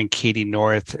featuring Katie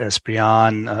North as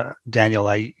Brian, Daniel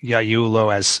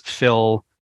Aiello as Phil,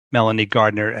 Melanie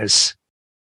Gardner as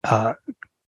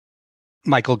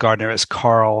Michael Gardner as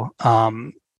Carl.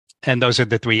 And those are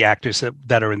the three actors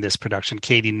that are in this production: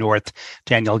 Katie North,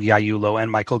 Daniel Aiello,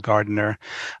 and Michael Gardner,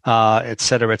 et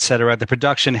cetera, et cetera. The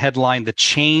production headlined the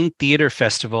Chain Theater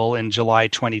Festival in July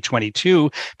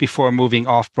 2022 before moving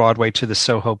off-Broadway to the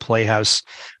Soho Playhouse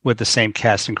with the same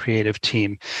cast and creative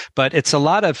team. But it's a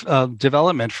lot of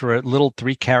development for a little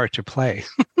 3-character play.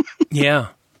 Yeah.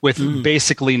 With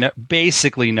basically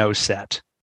no set.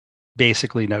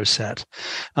 Basically no set.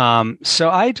 So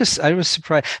I was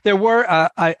surprised. There were,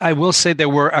 I will say there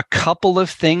were a couple of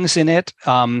things in it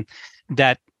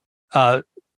that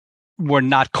were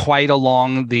not quite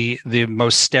along the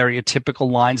most stereotypical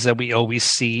lines that we always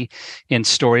see in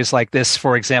stories like this.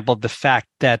 For example, the fact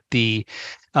that the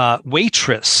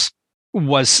waitress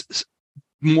was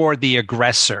more the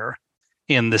aggressor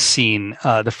in the scene,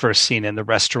 the first scene in the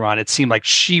restaurant. It seemed like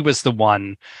she was the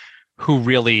one who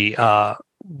really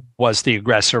was the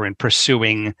aggressor in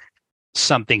pursuing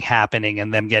something happening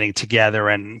and them getting together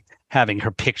and having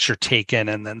her picture taken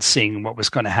and then seeing what was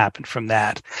going to happen from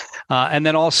that. And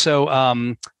then also,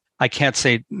 I can't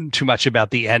say too much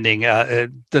about the ending.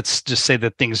 Let's just say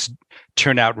that things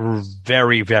turn out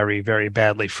very, very, very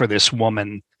badly for this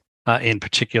woman in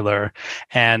particular.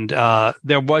 And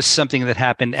there was something that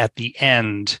happened at the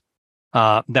end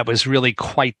that was really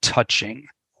quite touching.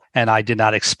 And I did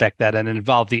not expect that. And it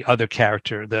involved the other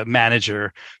character, the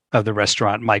manager of the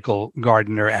restaurant, Michael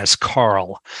Gardner, as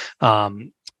Carl.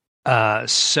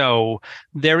 So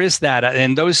there is that.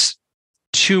 And those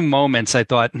two moments, I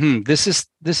thought, this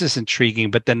is intriguing.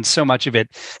 But then so much of it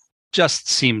just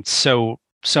seemed so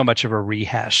much of a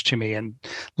rehash to me, and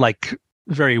like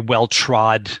very well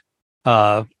trod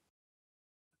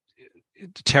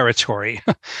territory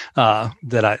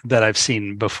that I've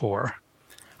seen before.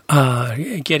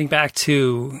 Getting back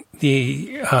to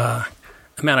the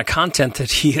amount of content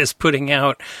that he is putting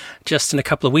out, just in a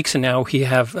couple of weeks from now, we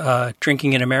have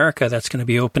Drinking in America that's going to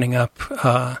be opening up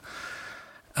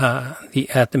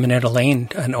at the Minetta Lane,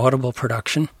 an Audible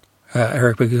production.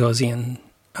 Eric Bogosian.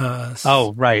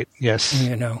 Oh, right. Yes.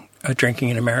 Drinking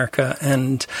in America.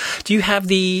 And do you have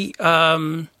the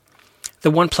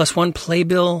 1+1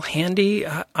 playbill handy?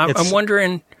 I'm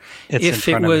wondering if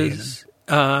it was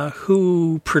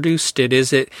who produced it.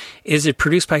 Is it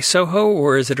produced by Soho,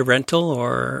 or is it a rental,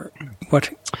 or what?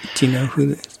 Do you know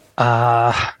who?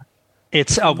 It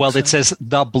says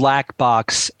The Black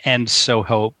Box and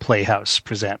Soho Playhouse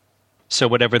present. So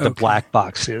whatever the Black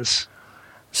Box is.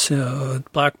 So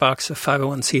Black Box, a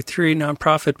 501c3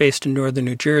 nonprofit based in northern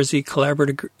New Jersey,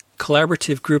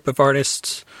 collaborative group of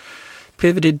artists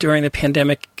pivoted during the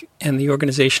pandemic, and the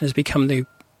organization has become the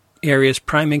area's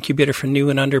prime incubator for new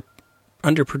and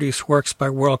underproduced works by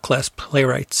world-class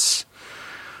playwrights.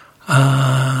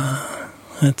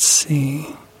 Let's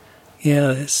see.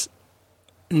 Yeah, there's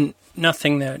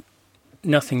nothing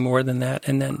more than that.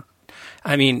 And then,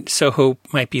 I mean, Soho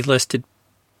might be listed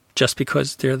just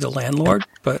because they're the landlord,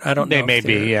 but I don't know. They may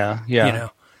be, yeah.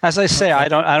 As I say, I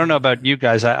don't know about you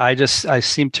guys. I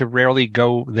seem to rarely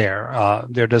go there.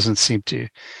 There doesn't seem to.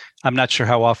 I'm not sure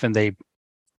how often they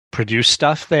produce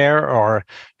stuff there, or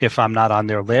if I'm not on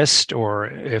their list, or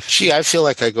if. Gee, I feel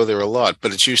like I go there a lot,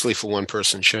 but it's usually for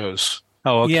one-person shows.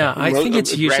 Oh, okay. Yeah, I think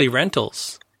it's usually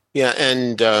rentals. Yeah,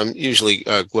 and usually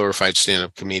glorified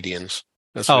stand-up comedians.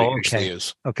 That's what it usually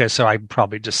is. Okay, so I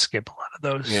probably just skip a lot of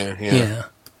those. Yeah.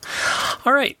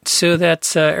 All right, so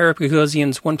that's Eric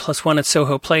Bogosian's 1+1 at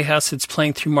Soho Playhouse. It's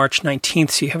playing through March 19th,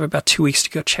 so you have about 2 weeks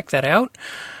to go check that out.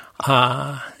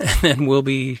 And then we'll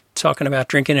be talking about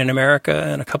Drinking in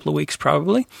America in a couple of weeks,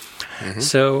 probably. Mm-hmm.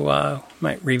 So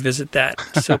might revisit that.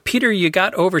 So, Peter, you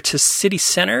got over to City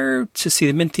Center to see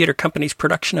the Mint Theater Company's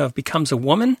production of Becomes a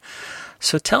Woman.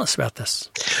 So tell us about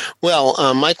this.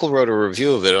 Well, Michael wrote a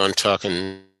review of it on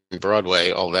Talking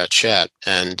Broadway, all that chat.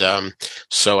 And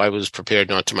so I was prepared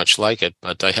not to much like it,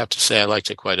 but I have to say I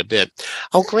liked it quite a bit.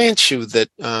 I'll grant you that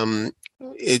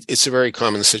it's a very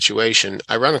common situation.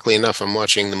 Ironically enough, I'm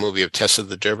watching the movie of Tess of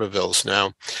the D'Urbervilles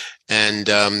now, and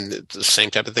the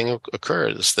same type of thing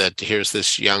occurs, that here's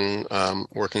this young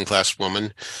working class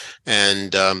woman,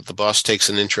 and the boss takes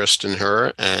an interest in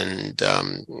her, and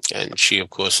she, of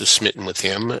course, is smitten with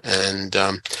him, and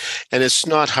it's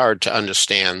not hard to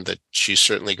understand that she's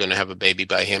certainly going to have a baby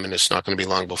by him, and it's not going to be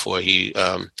long before he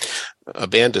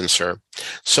abandons her.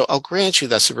 So I'll grant you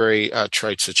that's a very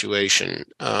trite situation,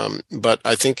 but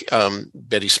I think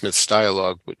Betty Smith's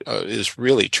dialogue is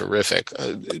really terrific.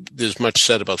 There's much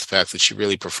said about the fact that she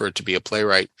really preferred to be a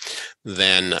playwright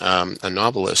than a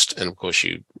novelist, and of course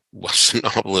she was a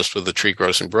novelist with The Tree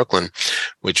Grows in Brooklyn,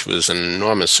 which was an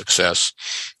enormous success,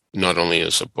 not only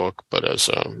as a book but as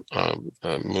a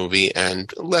movie,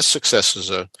 and less success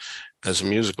as a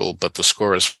musical, but the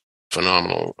score is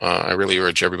phenomenal. I really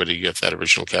urge everybody to get that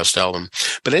original cast album.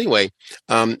 But anyway,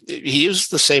 he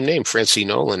used the same name, Francine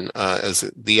Nolan, as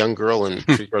the young girl in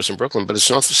Tree Grows in Brooklyn, but it's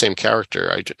not the same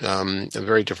character. A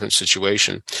very different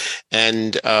situation.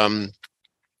 And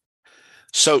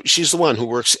so she's the one who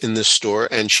works in this store,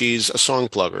 and she's a song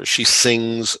plugger. She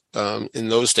sings. In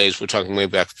those days, we're talking way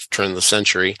back to the turn of the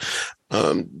century,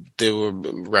 there were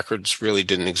records really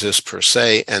didn't exist per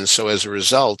se. And so as a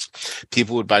result,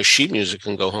 people would buy sheet music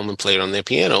and go home and play it on their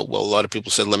piano. Well, a lot of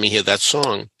people said, let me hear that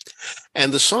song.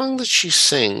 And the song that she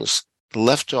sings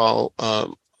left all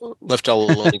Left All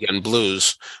Alone Again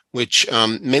Blues, which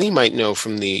many might know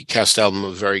from the cast album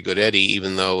of Very Good Eddie,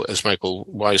 even though, as Michael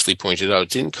wisely pointed out, it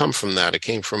didn't come from that. It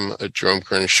came from a Jerome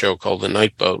Kern show called The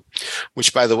Night Boat,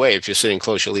 which, by the way, if you're sitting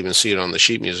close, you'll even see it on the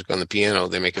sheet music on the piano.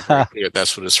 They make it very clear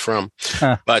that's what it's from.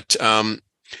 But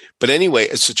anyway,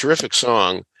 it's a terrific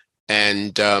song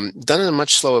and done at a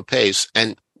much slower pace.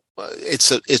 And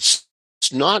it's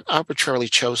not arbitrarily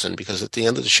chosen, because at the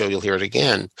end of the show, you'll hear it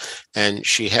again. And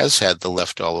she has had the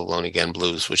Left All Alone Again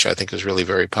blues, which I think is really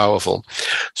very powerful.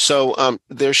 So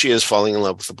there she is, falling in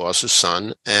love with the boss's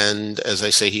son. And as I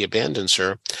say, he abandons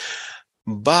her.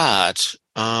 But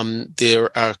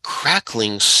there are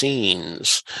crackling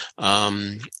scenes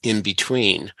in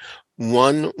between.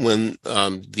 One, when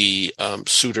the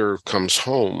suitor comes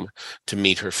home to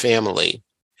meet her family.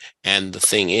 And the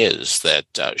thing is that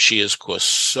she is, of course,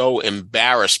 so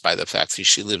embarrassed by the fact that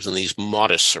she lives in these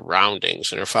modest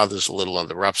surroundings, and her father's a little on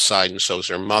the rough side, and so is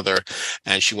her mother,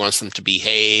 and she wants them to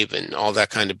behave and all that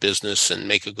kind of business and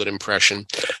make a good impression,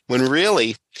 when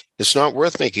really it's not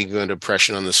worth making a good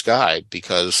impression on this guy,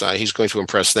 because he's going to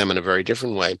impress them in a very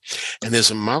different way. And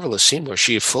there's a marvelous scene where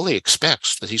she fully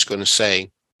expects that he's going to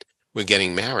say, "We're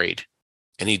getting married."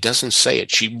 And he doesn't say it.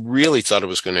 She really thought it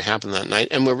was going to happen that night.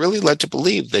 And we're really led to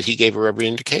believe that he gave her every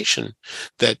indication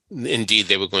that indeed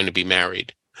they were going to be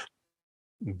married.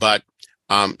 But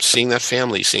seeing that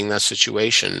family, seeing that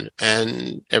situation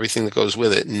and everything that goes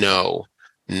with it, no,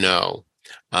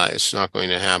 it's not going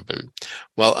to happen.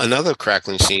 Well, another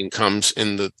crackling scene comes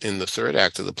in the third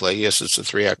act of the play. Yes, it's a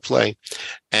 3-act play.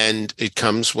 And it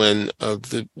comes when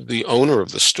the owner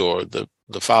of the store, the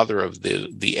father of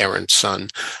the errant son,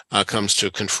 comes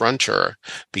to confront her,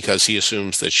 because he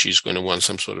assumes that she's going to want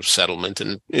some sort of settlement,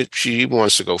 and she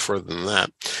wants to go further than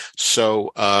that.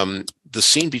 So the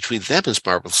scene between them is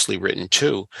marvelously written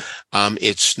too.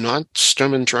 It's not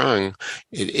Sturm und Drang.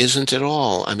 It isn't at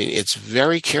all. I mean, it's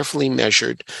very carefully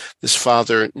measured. This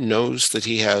father knows that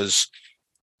he has,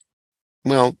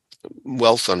 well,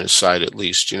 wealth on his side, at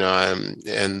least,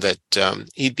 and that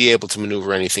he'd be able to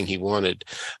maneuver anything he wanted.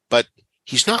 But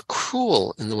he's not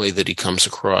cruel in the way that he comes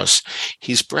across.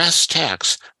 He's brass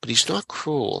tacks, but he's not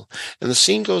cruel. And the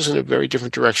scene goes in a very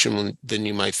different direction than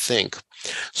you might think.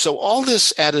 So all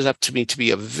this added up to me to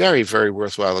be a very, very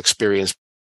worthwhile experience,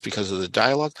 because of the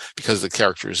dialogue, because of the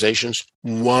characterizations.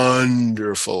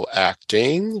 Wonderful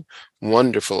acting.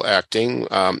 Emma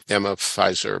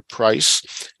Pfizer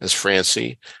Price as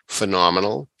Francie,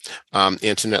 phenomenal.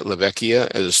 Antoinette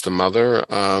LaVecchia as the mother,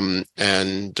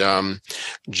 and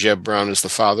Jeb Brown as the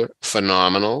father,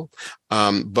 phenomenal.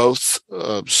 Both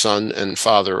son and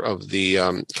father of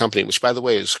the company, which, by the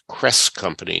way, is Kress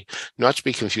Company, not to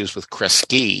be confused with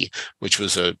Kresge, which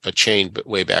was a chain but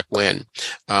way back when.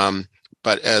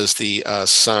 But as the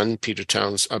son,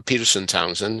 Peterson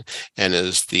Townsend, and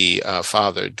as the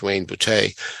father, Dwayne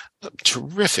Boutte,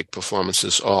 terrific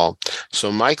performances all.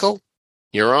 So, Michael,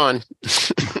 you're on.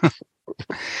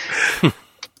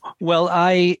 Well,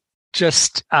 I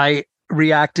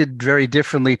reacted very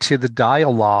differently to the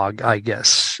dialogue, I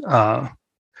guess.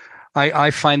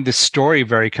 I find this story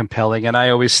very compelling, and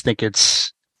I always think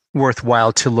it's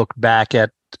worthwhile to look back at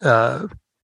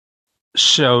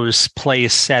shows,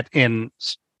 plays set in,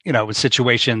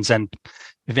 situations and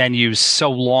venues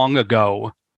so long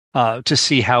ago, to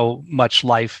see how much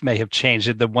life may have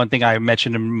changed. The one thing I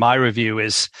mentioned in my review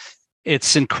is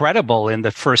it's incredible in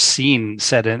the first scene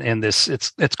set in this.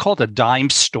 It's called a dime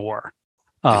store,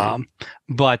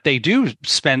 but they do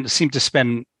seem to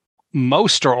spend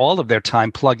most or all of their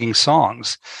time plugging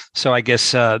songs. So I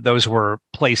guess those were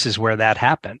places where that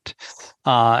happened.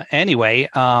 Anyway.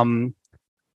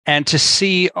 And to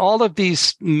see all of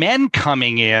these men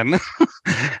coming in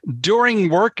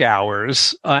during work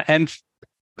hours and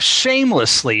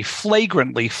shamelessly,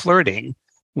 flagrantly flirting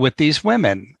with these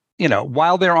women,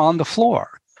 while they're on the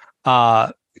floor.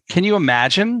 Can you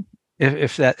imagine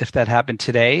if that happened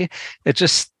today? It's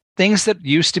just things that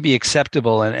used to be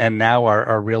acceptable and now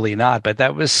are really not. But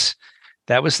that was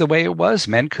the way it was.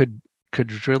 Men could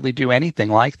really do anything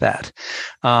like that.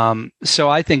 So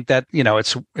I think that,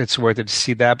 it's worth it to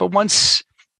see that. But once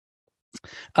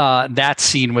that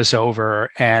scene was over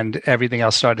and everything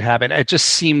else started to happen, it just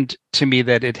seemed to me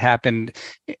that it happened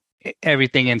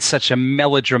everything in such a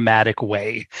melodramatic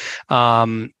way,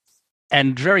 and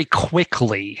very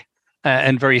quickly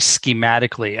and very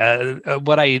schematically.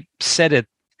 What I said at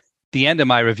the end of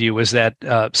my review was that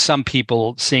some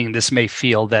people seeing this may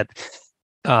feel that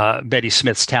Betty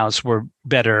Smith's talents were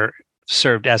better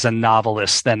served as a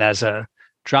novelist than as a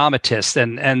dramatist.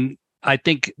 And I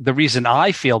think the reason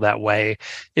I feel that way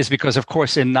is because, of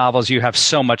course, in novels, you have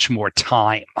so much more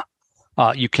time.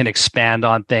 You can expand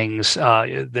on things.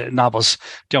 The novels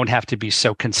don't have to be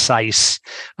so concise.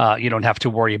 You don't have to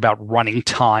worry about running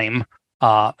time,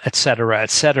 et cetera,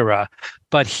 et cetera.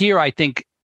 But here, I think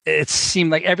it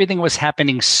seemed like everything was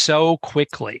happening so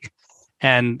quickly,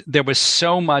 and there was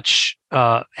so much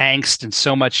angst and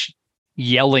so much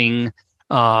yelling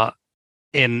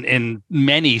in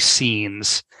many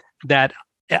scenes that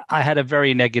I had a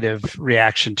very negative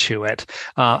reaction to it.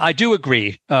 I do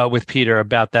agree with Peter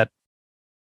about that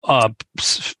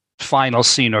final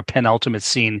scene or penultimate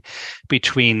scene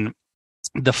between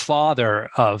the father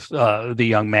of the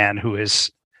young man who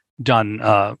has done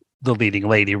the leading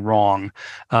lady wrong,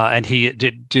 and he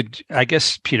did. I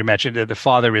guess Peter mentioned that the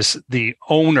father is the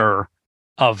owner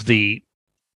of the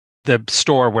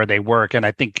store where they work, and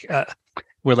I think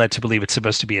we're led to believe it's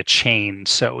supposed to be a chain.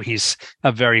 So he's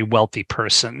a very wealthy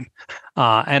person,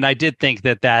 and I did think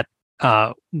that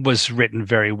was written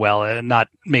very well, and not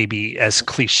maybe as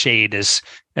cliched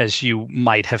as you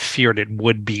might have feared it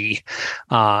would be.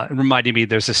 It reminded me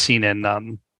there's a scene in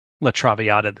La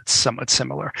Traviata that's somewhat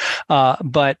similar,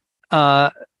 but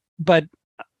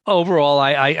overall,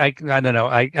 I don't know.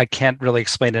 I can't really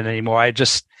explain it anymore. I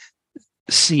just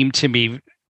seemed to me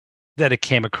that it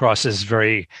came across as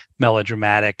very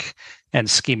melodramatic and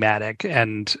schematic,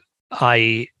 and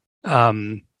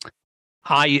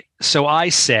so I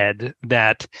said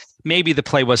that maybe the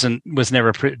play was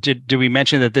never. Did we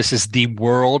mention that this is the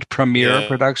world premiere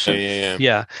production?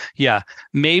 Yeah.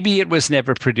 Maybe it was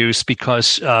never produced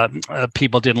because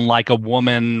people didn't like a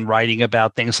woman writing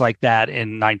about things like that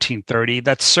in 1930.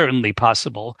 That's certainly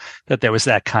possible that there was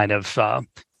that kind of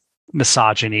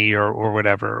misogyny or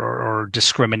whatever or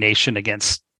discrimination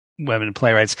against women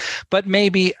playwrights. But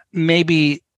maybe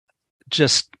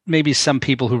some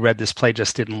people who read this play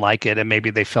just didn't like it, and maybe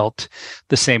they felt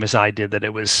the same as I did, that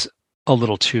it was a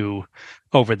little too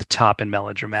over the top and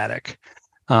melodramatic.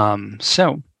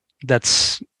 So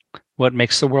that's what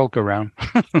makes the world go round.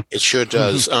 It sure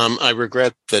does. I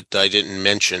regret that I didn't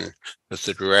mention that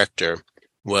the director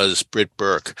was Britt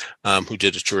Burke, who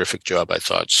did a terrific job, I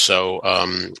thought. So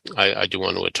I do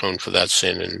want to atone for that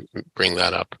sin and bring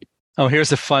that up. Oh,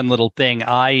 here's a fun little thing.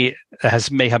 I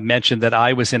may have mentioned that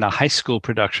I was in a high school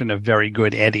production of Very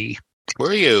Good Eddie.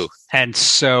 Were you? And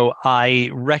so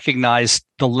I recognized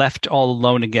the Left All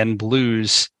Alone Again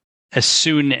blues as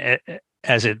soon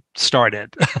as it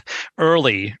started,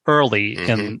 early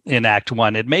in Act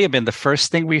One. It may have been the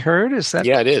first thing we heard. Is that?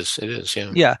 Yeah, it is. It is.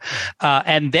 Yeah. Yeah.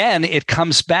 And then it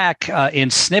comes back in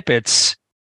snippets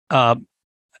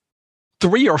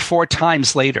 3 or 4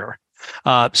 times later.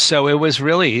 So it was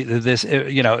really this,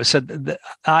 so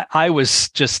I was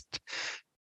just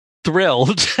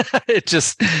thrilled. It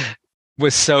just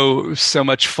was so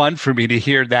much fun for me to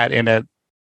hear that in a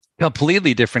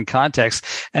completely different context.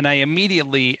 And I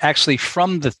immediately, actually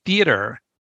from the theater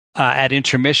at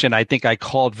intermission, I think I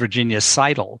called Virginia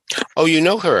Seidel. Oh, you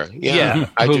know her? Yeah,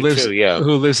 I do too. Yeah,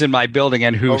 who lives in my building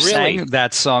and who sang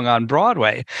that song on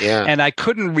Broadway. Yeah, and I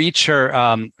couldn't reach her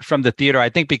from the theater. I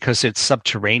think because it's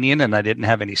subterranean and I didn't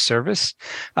have any service.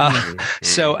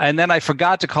 So, and then I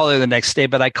forgot to call her the next day,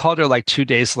 but I called her like 2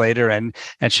 days later, and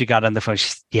she got on the phone. She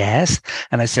said, "Yes,"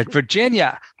 and I said,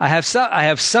 "Virginia, I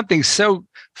have something so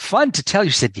fun to tell you."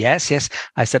 She said, yes.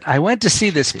 I said, "I went to see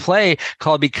this play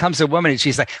called Becomes a Woman." And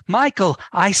she's like, "Michael,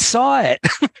 I saw it."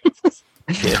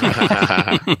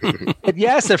 And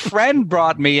yes, a friend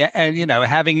brought me, and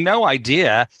having no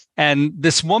idea. And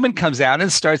this woman comes out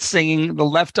and starts singing the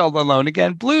Left All Alone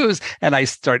Again blues. And I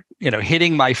start,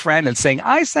 hitting my friend and saying,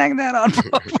 "I sang that on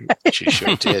Broadway." She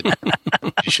sure did.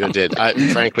 She sure did.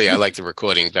 Frankly, I like the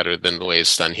recording better than the way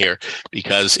it's done here,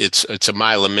 because it's a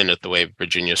mile a minute the way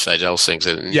Virginia Seidel sings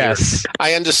it. And yes. Here,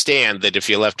 I understand that if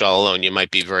you're left all alone, you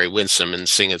might be very winsome and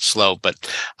sing it slow. But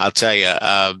I'll tell you,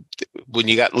 when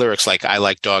you got lyrics like "I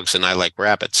like dogs and I like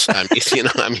rabbits," it's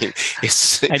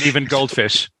and even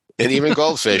goldfish. And even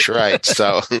goldfish, right?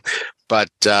 So, but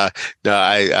no,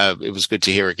 it was good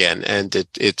to hear again, and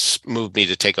it's moved me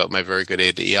to take out my Very Good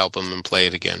Eddie album and play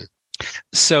it again.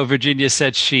 So Virginia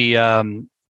said she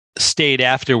stayed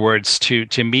afterwards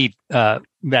to meet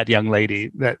that young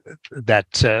lady,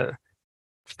 that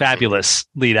fabulous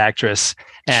lead actress,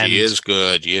 and she is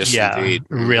good. Yes, yeah, indeed.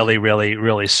 Really, really,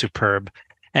 really superb.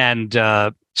 And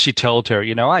she told her,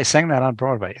 I sang that on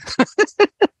Broadway.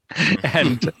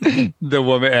 And the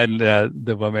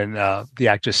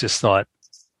actress just thought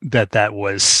that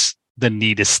was the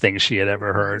neatest thing she had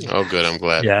ever heard. Oh, good. I'm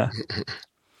glad. Yeah.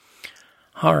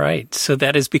 All right. So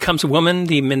that is Becomes a Woman,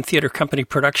 the Mint Theater Company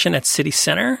production at City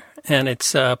Center. And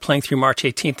it's playing through March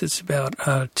 18th. There's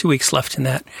about 2 weeks left in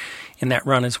that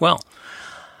run as well.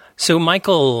 So,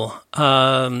 Michael,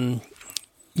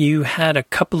 you had a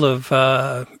couple of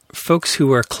folks who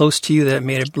were close to you that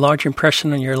made a large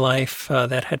impression on your life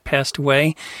that had passed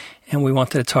away, and we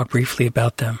wanted to talk briefly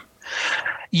about them.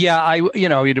 Yeah,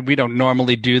 we don't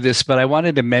normally do this, but I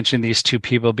wanted to mention these two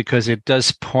people because it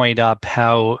does point up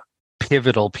how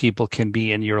pivotal people can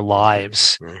be in your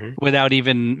lives without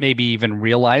maybe even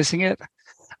realizing it.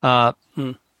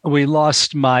 We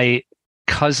lost my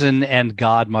cousin and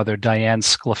godmother, Diane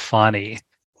Sclafani,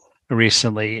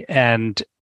 recently, and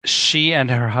she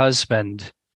and her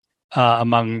husband,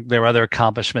 among their other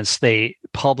accomplishments, they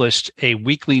published a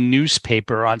weekly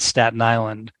newspaper on Staten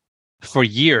Island for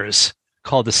years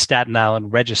called the Staten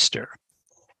Island Register.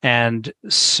 And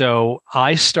so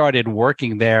I started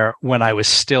working there when I was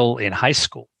still in high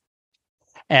school.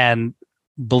 And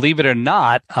believe it or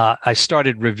not, I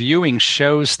started reviewing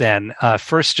shows then,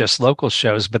 first just local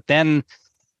shows, but then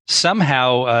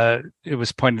somehow it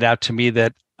was pointed out to me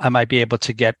that I might be able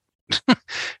to get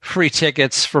free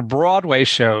tickets for Broadway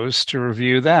shows to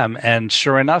review them. And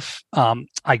sure enough,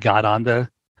 I got on the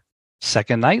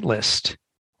second night list.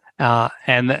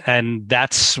 And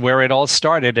that's where it all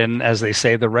started. And as they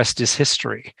say, the rest is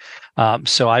history.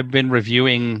 So I've been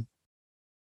reviewing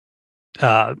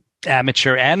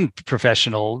amateur and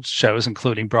professional shows,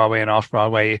 including Broadway and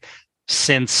off-Broadway,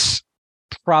 since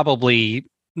probably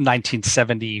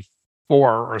 1974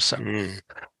 or so.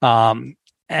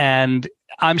 And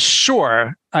I'm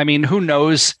sure, I mean, who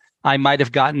knows, I might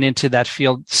have gotten into that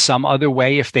field some other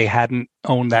way if they hadn't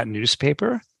owned that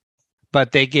newspaper.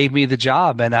 But they gave me the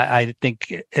job, and I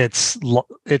think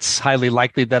it's highly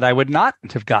likely that I would not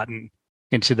have gotten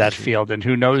into that field. And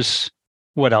who knows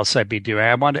what else I'd be doing?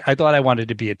 I thought I wanted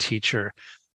to be a teacher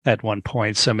at one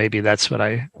point, so maybe that's what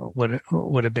I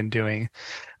would have been doing.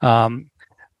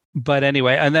 But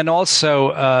anyway, and then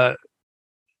also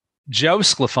Joe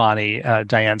Sclafani,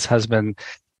 Diane's husband,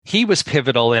 he was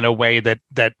pivotal in a way that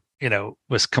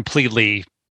was completely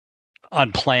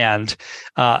unplanned.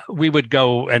 We would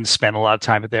go and spend a lot of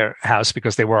time at their house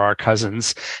because they were our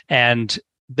cousins, and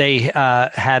they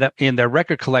had in their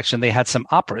record collection, they had some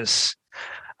operas.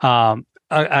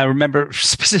 I remember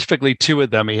specifically two of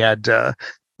them. He had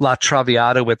La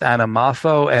Traviata with Anna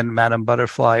Maffo and Madame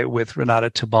Butterfly with Renata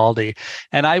Tebaldi.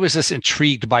 And I was just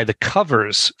intrigued by the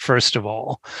covers, first of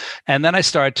all. And then I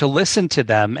started to listen to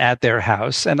them at their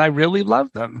house, and I really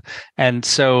loved them. And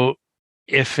so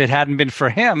if it hadn't been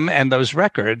for him and those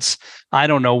records, I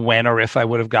don't know when or if I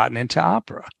would have gotten into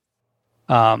opera.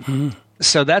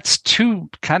 So that's two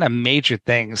kind of major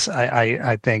things,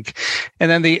 I think.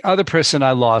 And then the other person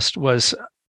I lost was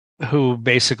who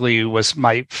basically was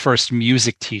my first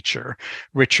music teacher,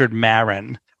 Richard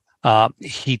Marin.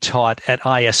 He taught at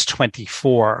IS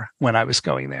 24 when I was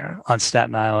going there on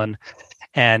Staten Island.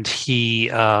 And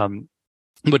he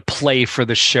would play for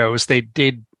the shows. They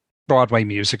did Broadway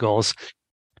musicals.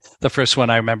 The first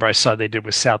one I remember I saw they did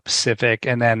was South Pacific.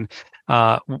 And then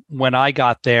when I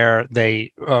got there,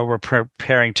 they were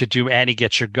preparing to do Annie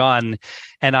Get Your Gun,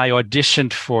 and I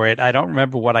auditioned for it. I don't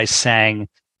remember what I sang,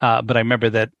 but I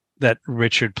remember that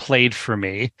Richard played for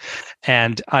me.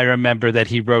 And I remember that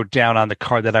he wrote down on the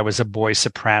card that I was a boy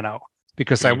soprano,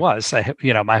 because I was.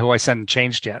 My voice hadn't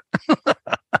changed yet.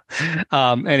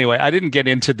 Anyway, I didn't get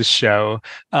into the show,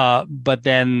 but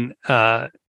then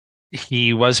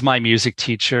he was my music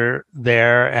teacher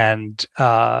there, and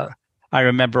I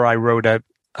remember I wrote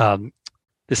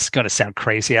this is going to sound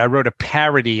crazy, I wrote a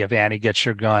parody of Annie Get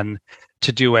Your Gun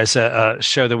to do as a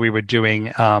show that we were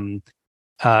doing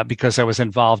because I was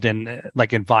involved in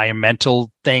like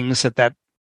environmental things at that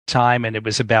time, and it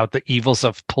was about the evils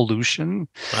of pollution.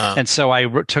 Wow. And so I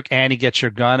took Annie Get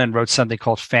Your Gun and wrote something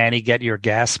called Fanny Get Your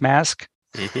Gas Mask.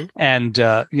 And,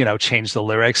 changed the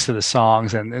lyrics to the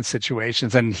songs and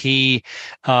situations. And he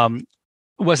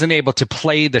wasn't able to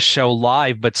play the show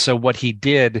live. But so what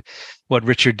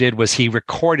Richard did was he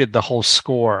recorded the whole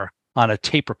score on a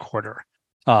tape recorder,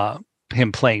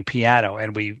 him playing piano,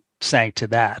 and we sang to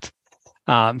that.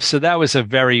 So that was a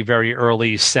very, very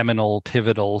early seminal,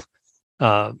 pivotal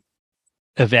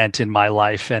event in my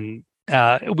life. And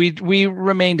we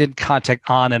remained in contact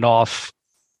on and off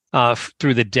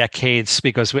through the decades,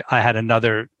 because I had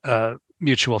another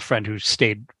mutual friend who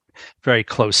stayed very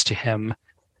close to him,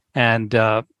 and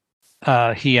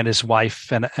he and his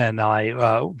wife and I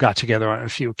got together on a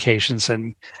few occasions,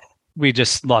 and we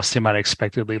just lost him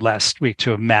unexpectedly last week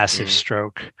to a massive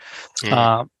stroke.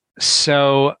 I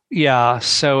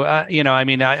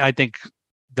think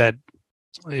that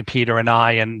Peter and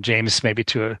I and James, maybe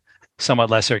to a somewhat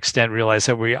lesser extent, realize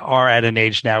that we are at an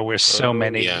age now where so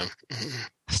many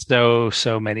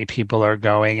people are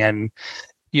going, and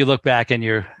you look back and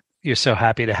you're so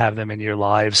happy to have them in your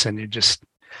lives, and you just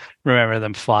remember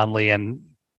them fondly and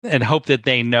hope that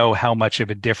they know how much of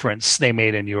a difference they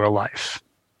made in your life.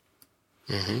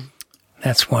 Mm-hmm.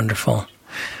 That's wonderful.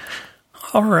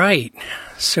 All right.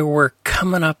 So we're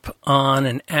coming up on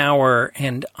an hour,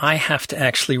 and I have to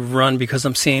actually run because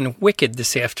I'm seeing Wicked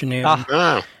this afternoon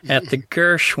at the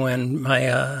Gershwin.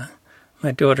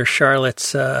 My daughter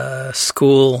Charlotte's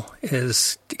school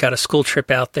is got a school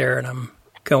trip out there, and I'm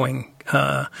going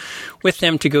with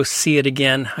them to go see it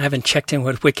again. I haven't checked in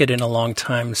with Wicked in a long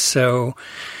time, so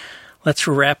let's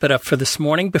wrap it up for this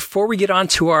morning. Before we get on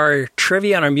to our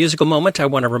trivia and our musical moment, I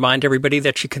want to remind everybody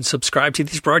that you can subscribe to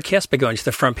these broadcasts by going to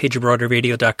the front page of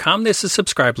BroadwayRadio.com. There's a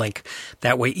subscribe link.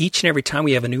 That way, each and every time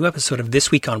we have a new episode of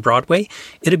This Week on Broadway,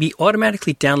 it'll be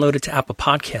automatically downloaded to Apple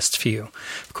Podcasts for you.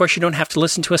 Of course, you don't have to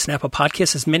listen to us in Apple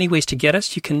Podcasts. There's many ways to get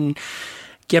us. You can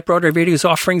get Broadway Radio's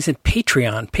offerings at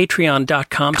Patreon,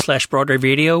 patreon.com/Broadway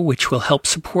Radio, which will help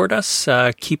support us,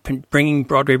 keep bringing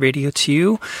Broadway Radio to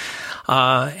you.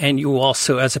 And you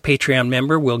also, as a Patreon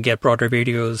member, will get Broadway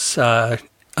Radio's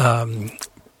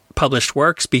published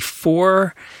works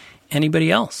before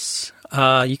anybody else.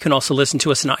 You can also listen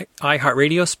to us on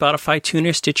iHeartRadio, Spotify,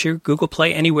 TuneIn, Stitcher, Google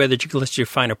Play, anywhere that you can listen to your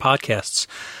finer podcasts.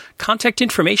 Contact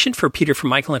information for Peter, for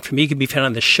Michael, and for me can be found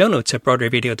on the show notes at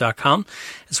BroadwayRadio.com,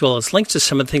 as well as links to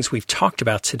some of the things we've talked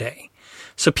about today.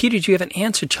 So, Peter, do you have an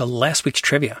answer to last week's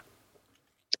trivia?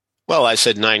 Well, I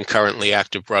said 9 currently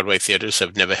active Broadway theaters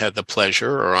have never had the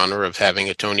pleasure or honor of having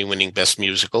a Tony-winning Best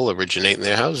Musical originate in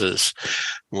their houses.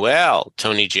 Well,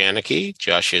 Tony Janicki,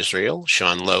 Josh Israel,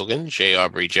 Sean Logan, J.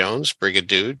 Aubrey Jones,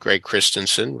 Brigadude, Greg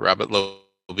Christensen, Robert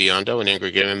Lobiondo, and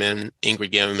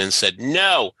Ingrid Gemmerman said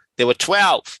no, there were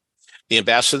 12. The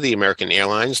Ambassador, the American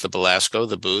Airlines, the Belasco,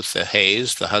 the Booth, the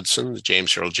Hayes, the Hudson, the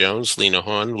James Earl Jones, Lena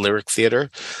Horne, Lyric Theater,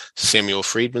 Samuel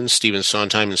Friedman, Stephen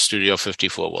Sondheim, and Studio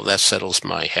 54. Well, that settles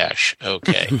my hash.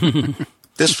 Okay.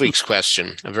 This week's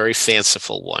question, a very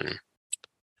fanciful one.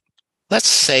 Let's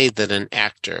say that an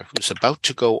actor who's about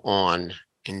to go on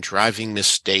in Driving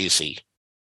Miss Daisy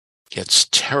gets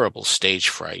terrible stage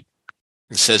fright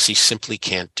and says he simply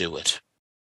can't do it.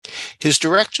 His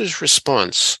director's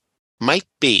response might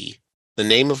be the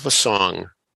name of a song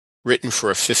written for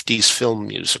a 50s film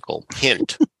musical.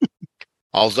 Hint.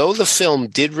 Although the film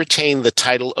did retain the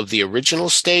title of the original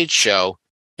stage show,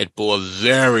 it bore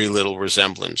very little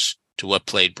resemblance to what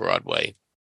played Broadway.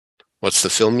 What's the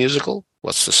film musical?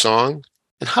 What's the song?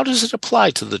 And how does it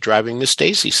apply to the Driving Miss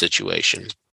Daisy situation?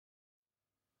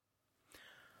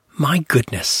 My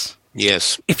goodness.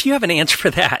 Yes. If you have an answer for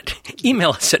that, email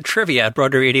us at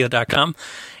trivia@BroadwayRadio.com,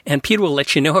 and Peter will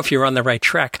let you know if you're on the right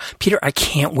track. Peter, I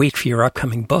can't wait for your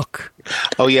upcoming book.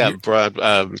 Oh, yeah,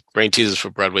 Brain Teasers for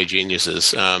Broadway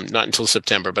Geniuses. Not until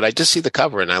September, but I just see the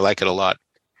cover, and I like it a lot.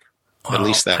 Wow. At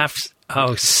least that.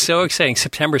 So exciting.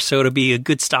 September, so it'll be a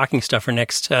good stocking stuffer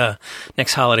next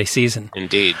holiday season.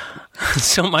 Indeed.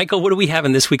 So, Michael, what do we have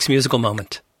in this week's musical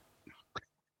moment?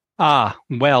 I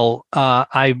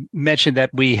mentioned that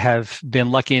we have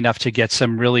been lucky enough to get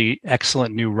some really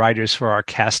excellent new writers for our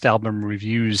cast album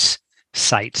reviews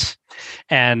site.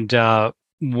 And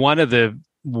one of the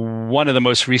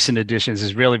most recent additions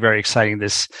is really very exciting.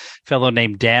 This fellow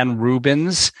named Dan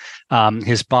Rubens,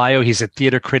 his bio, he's a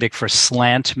theater critic for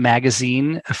Slant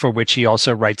magazine, for which he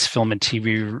also writes film and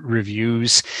TV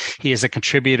reviews. He is a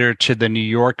contributor to the New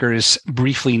Yorker's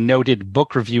briefly noted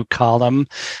book review column.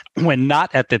 When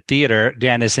not at the theater,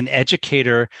 Dan is an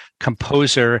educator,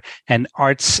 composer, and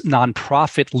arts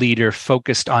nonprofit leader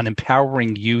focused on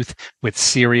empowering youth with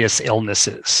serious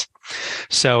illnesses.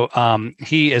 So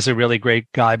he is a really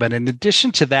great guy. But in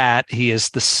addition to that, he is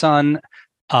the son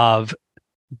of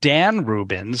Josh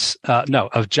Rubens,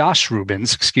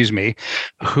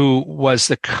 who was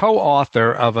the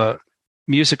co-author of a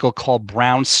musical called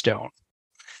Brownstone.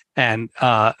 And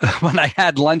when I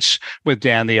had lunch with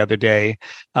Dan the other day,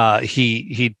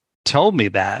 he told me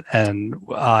that, and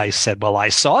I said, well, I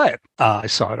saw it. I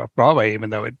saw it off Broadway,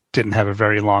 even though it didn't have a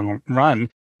very long run.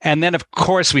 And then, of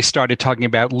course, we started talking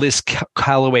about Liz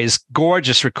Callaway's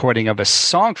gorgeous recording of a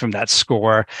song from that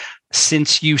score,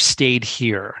 Since You Stayed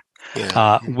Here,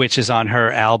 which is on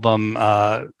her album,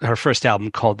 her first album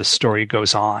called The Story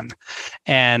Goes On.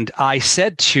 And I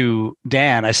said to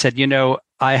Dan, I said,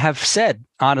 I have said,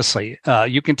 honestly,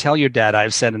 you can tell your dad,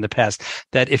 I've said in the past,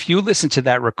 that if you listen to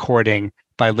that recording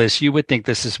by Liz, you would think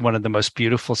this is one of the most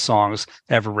beautiful songs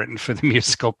ever written for the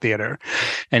musical theater.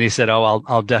 And he said, oh,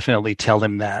 I'll definitely tell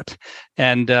him that.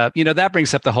 And, that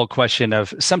brings up the whole question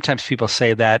of sometimes people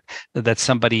say that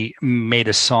somebody made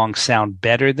a song sound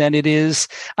better than it is.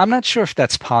 I'm not sure if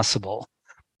that's possible.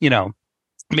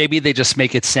 maybe they just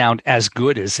make it sound as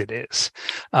good as it is.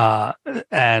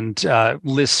 And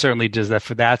Liz certainly does that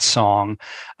for that song.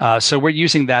 So we're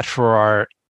using that for our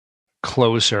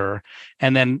closer.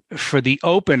 And then for the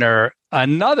opener,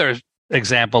 another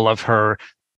example of her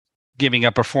giving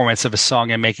a performance of a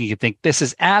song and making you think, this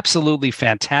is absolutely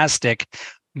fantastic.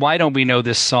 Why don't we know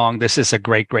this song? This is a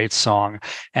great, great song.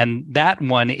 And that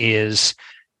one is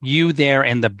You There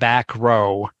in the Back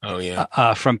Row. Oh,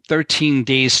 yeah. From 13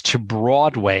 Days to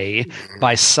Broadway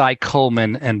by Cy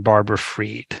Coleman and Barbara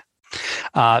Fried.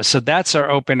 So that's our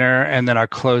opener. And then our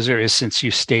closer is Since You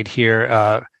Stayed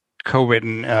Here,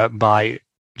 co-written by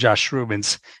Josh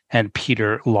Rubens and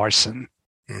Peter Larson.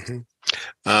 Mm-hmm.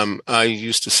 I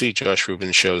used to see Josh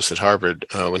Rubens shows at Harvard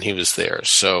when he was there,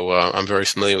 so I'm very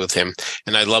familiar with him.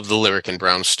 And I love the lyric in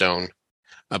Brownstone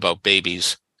about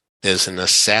babies. There's an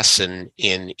assassin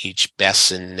in each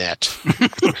bassinet.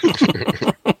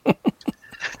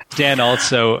 Dan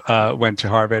also went to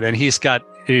Harvard, and he's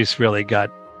really got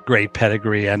great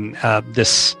pedigree. And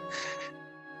this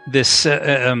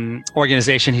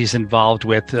organization he's involved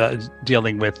with,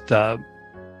 dealing with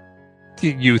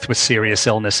youth with serious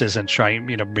illnesses and trying,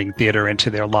 bring theater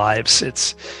into their lives.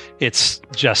 It's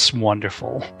just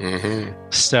wonderful. Mm-hmm.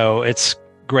 So it's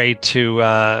great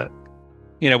to,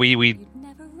 we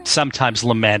sometimes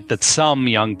lament that some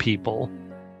young people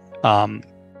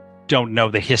don't know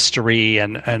the history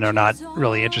and are not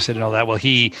really interested in all that. Well,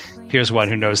 here's one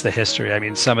who knows the history. I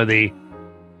mean, some of the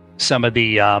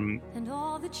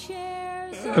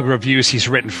reviews he's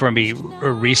written for me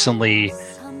recently,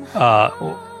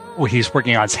 he's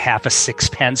working on Half a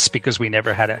Sixpence, because we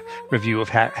never had a review of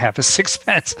Half a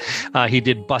Sixpence. He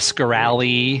did Busker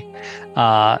Alley,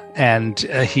 and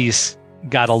he's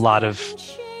got a lot of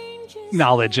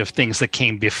knowledge of things that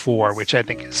came before, which I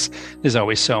think is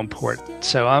always so important.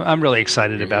 So I'm really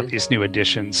excited about these new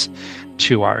additions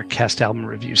to our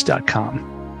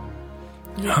castalbumreviews.com.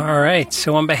 All right.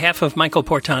 So on behalf of Michael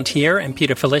Portantiere and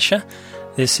Peter Felicia,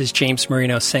 this is James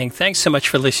Marino saying thanks so much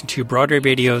for listening to Broadway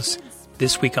Radio's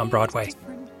This Week on Broadway.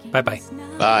 Bye-bye.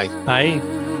 Bye. Bye.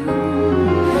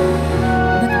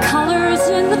 The colors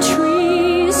in the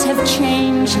trees have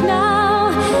changed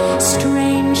now.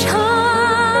 Strange how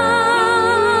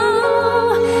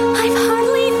I've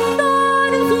hardly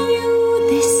thought of you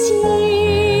this year.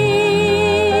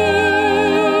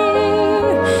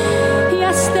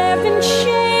 Yes, there have been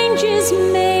changes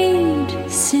made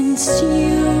since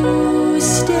you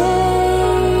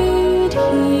stayed here.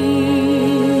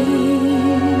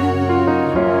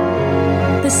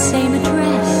 The same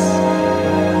address,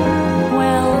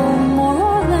 well, more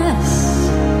or less.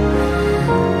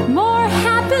 More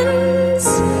happens,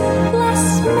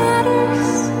 less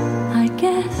matters, I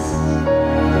guess.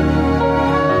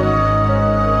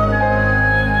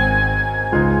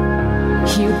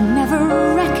 You'd never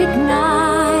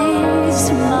recognize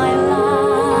my life.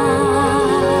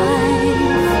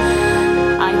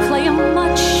 I play a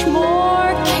much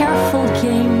more careful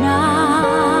game now.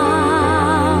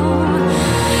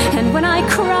 And when I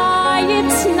cry,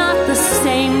 it's not the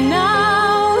same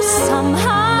now. Somehow,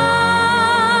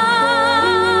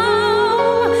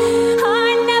 I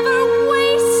never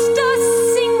waste a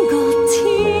single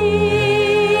tear.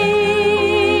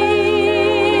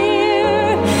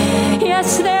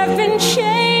 Yes, there have been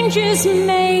changes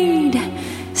made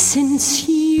since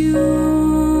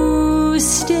you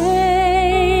stayed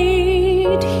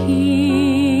here.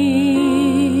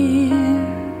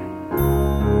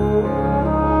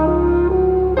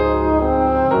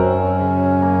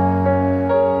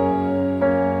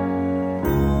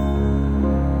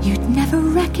 You'd never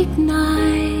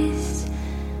recognize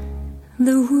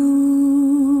the room.